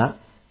ta'ala?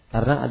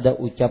 Karena ada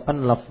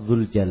ucapan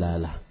lafzul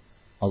jalalah.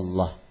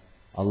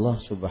 Allah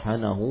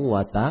subhanahu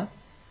wa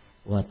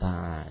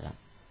ta'ala.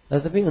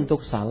 Tetapi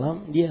untuk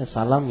salam, dia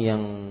salam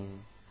yang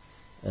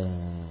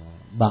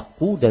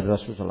baku dari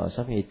Rasulullah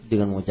SAW, yaitu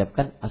dengan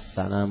mengucapkan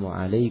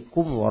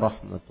Assalamualaikum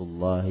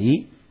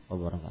warahmatullahi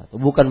wabarakatuh.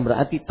 Bukan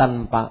berarti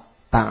tanpa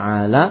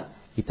ta'ala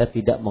kita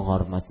tidak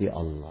menghormati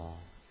Allah.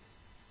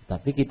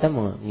 Tapi kita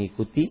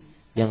mengikuti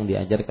yang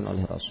diajarkan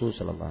oleh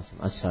Rasulullah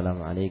SAW.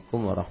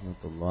 Assalamualaikum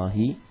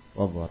warahmatullahi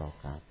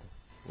wabarakatuh.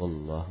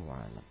 Wallahu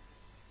a'lam.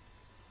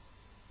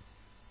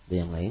 Ada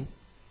yang lain?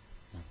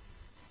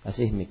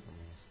 Kasih mic.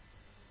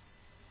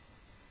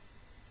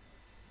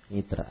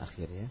 Ini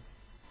terakhir ya.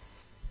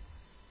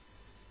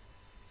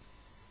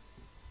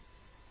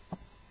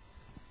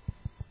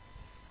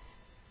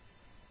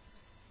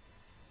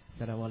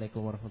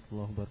 Assalamualaikum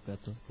warahmatullahi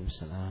wabarakatuh.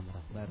 Waalaikumsalam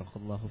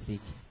Barakallahu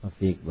fiik.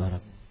 Fiik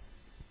barak.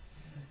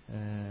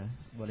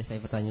 Boleh saya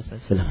bertanya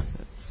Ustaz?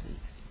 Silakan.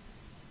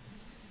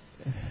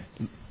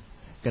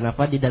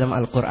 Kenapa di dalam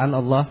Al-Qur'an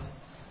Allah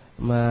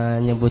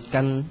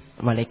menyebutkan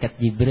malaikat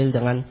Jibril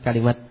dengan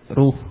kalimat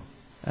ruh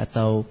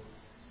atau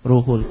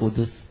Ruhul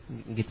Kudus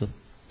gitu?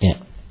 Ya.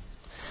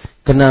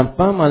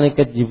 Kenapa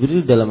malaikat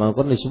Jibril dalam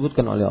Al-Quran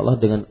disebutkan oleh Allah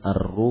dengan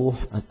Ar-Ruh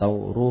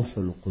atau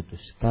Ruhul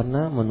Kudus?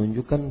 Karena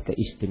menunjukkan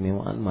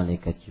keistimewaan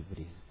malaikat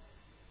Jibril.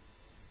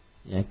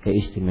 Ya,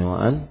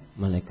 keistimewaan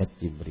malaikat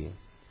Jibril.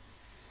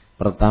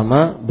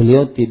 Pertama,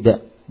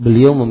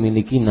 beliau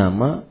memiliki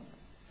nama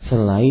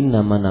selain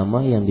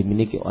nama-nama yang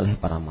dimiliki oleh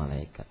para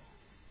malaikat.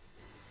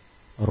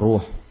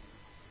 Ruh.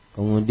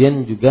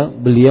 Kemudian juga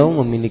beliau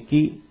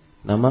memiliki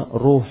nama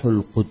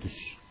Ruhul Kudus,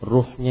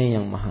 ruhnya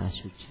yang maha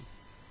suci.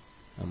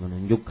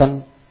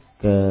 Menunjukkan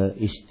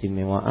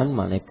keistimewaan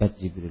malaikat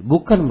Jibril.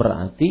 Bukan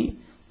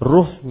berarti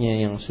ruhnya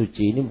yang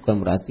suci ini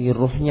bukan berarti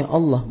ruhnya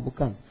Allah,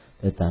 bukan.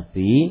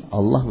 Tetapi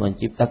Allah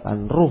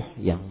menciptakan ruh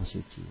yang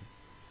suci.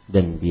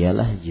 Dan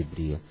dialah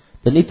Jibril.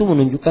 Dan itu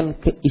menunjukkan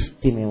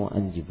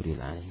keistimewaan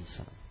Jibril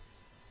alaihissalam.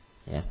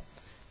 Ya.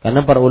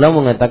 Karena para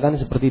ulama mengatakan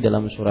seperti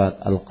dalam surat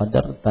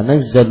Al-Qadar,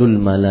 tanazzalul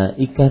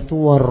malaikatu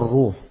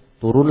war-ruh.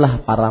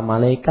 Turunlah para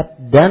malaikat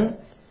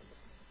dan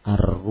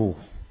ar-ruh.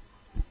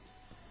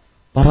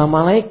 Para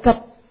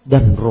malaikat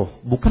dan roh.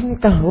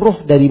 Bukankah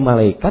roh dari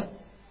malaikat?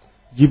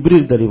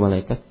 Jibril dari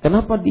malaikat.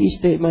 Kenapa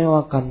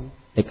diistimewakan?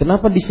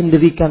 Kenapa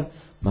disendirikan?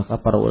 Maka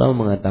para ulama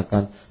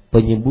mengatakan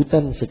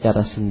penyebutan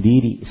secara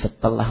sendiri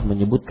setelah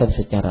menyebutkan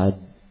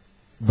secara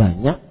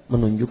banyak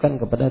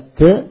menunjukkan kepada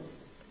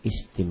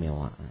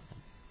keistimewaan.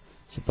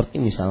 Seperti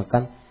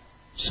misalkan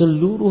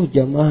seluruh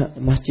jamaah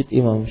Masjid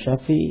Imam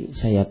Syafi'i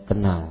saya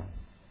kenal.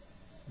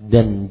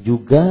 Dan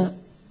juga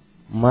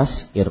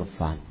Mas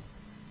Irfan.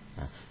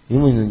 Ini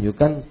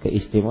menunjukkan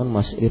keistimewaan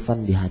Mas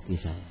Irfan di hati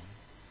saya.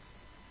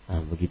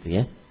 Nah, begitu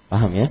ya.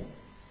 Paham ya?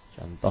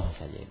 Contoh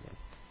saja ini.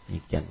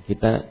 Demikian.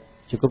 Kita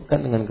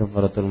cukupkan dengan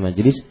kafaratul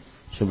majlis.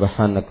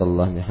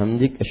 Subhanakallah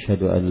bihamdik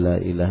asyhadu an la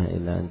ilaha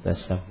illa anta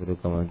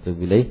astaghfiruka wa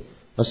atubu ilaik.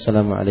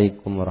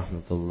 Wassalamualaikum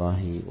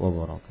warahmatullahi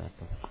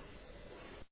wabarakatuh.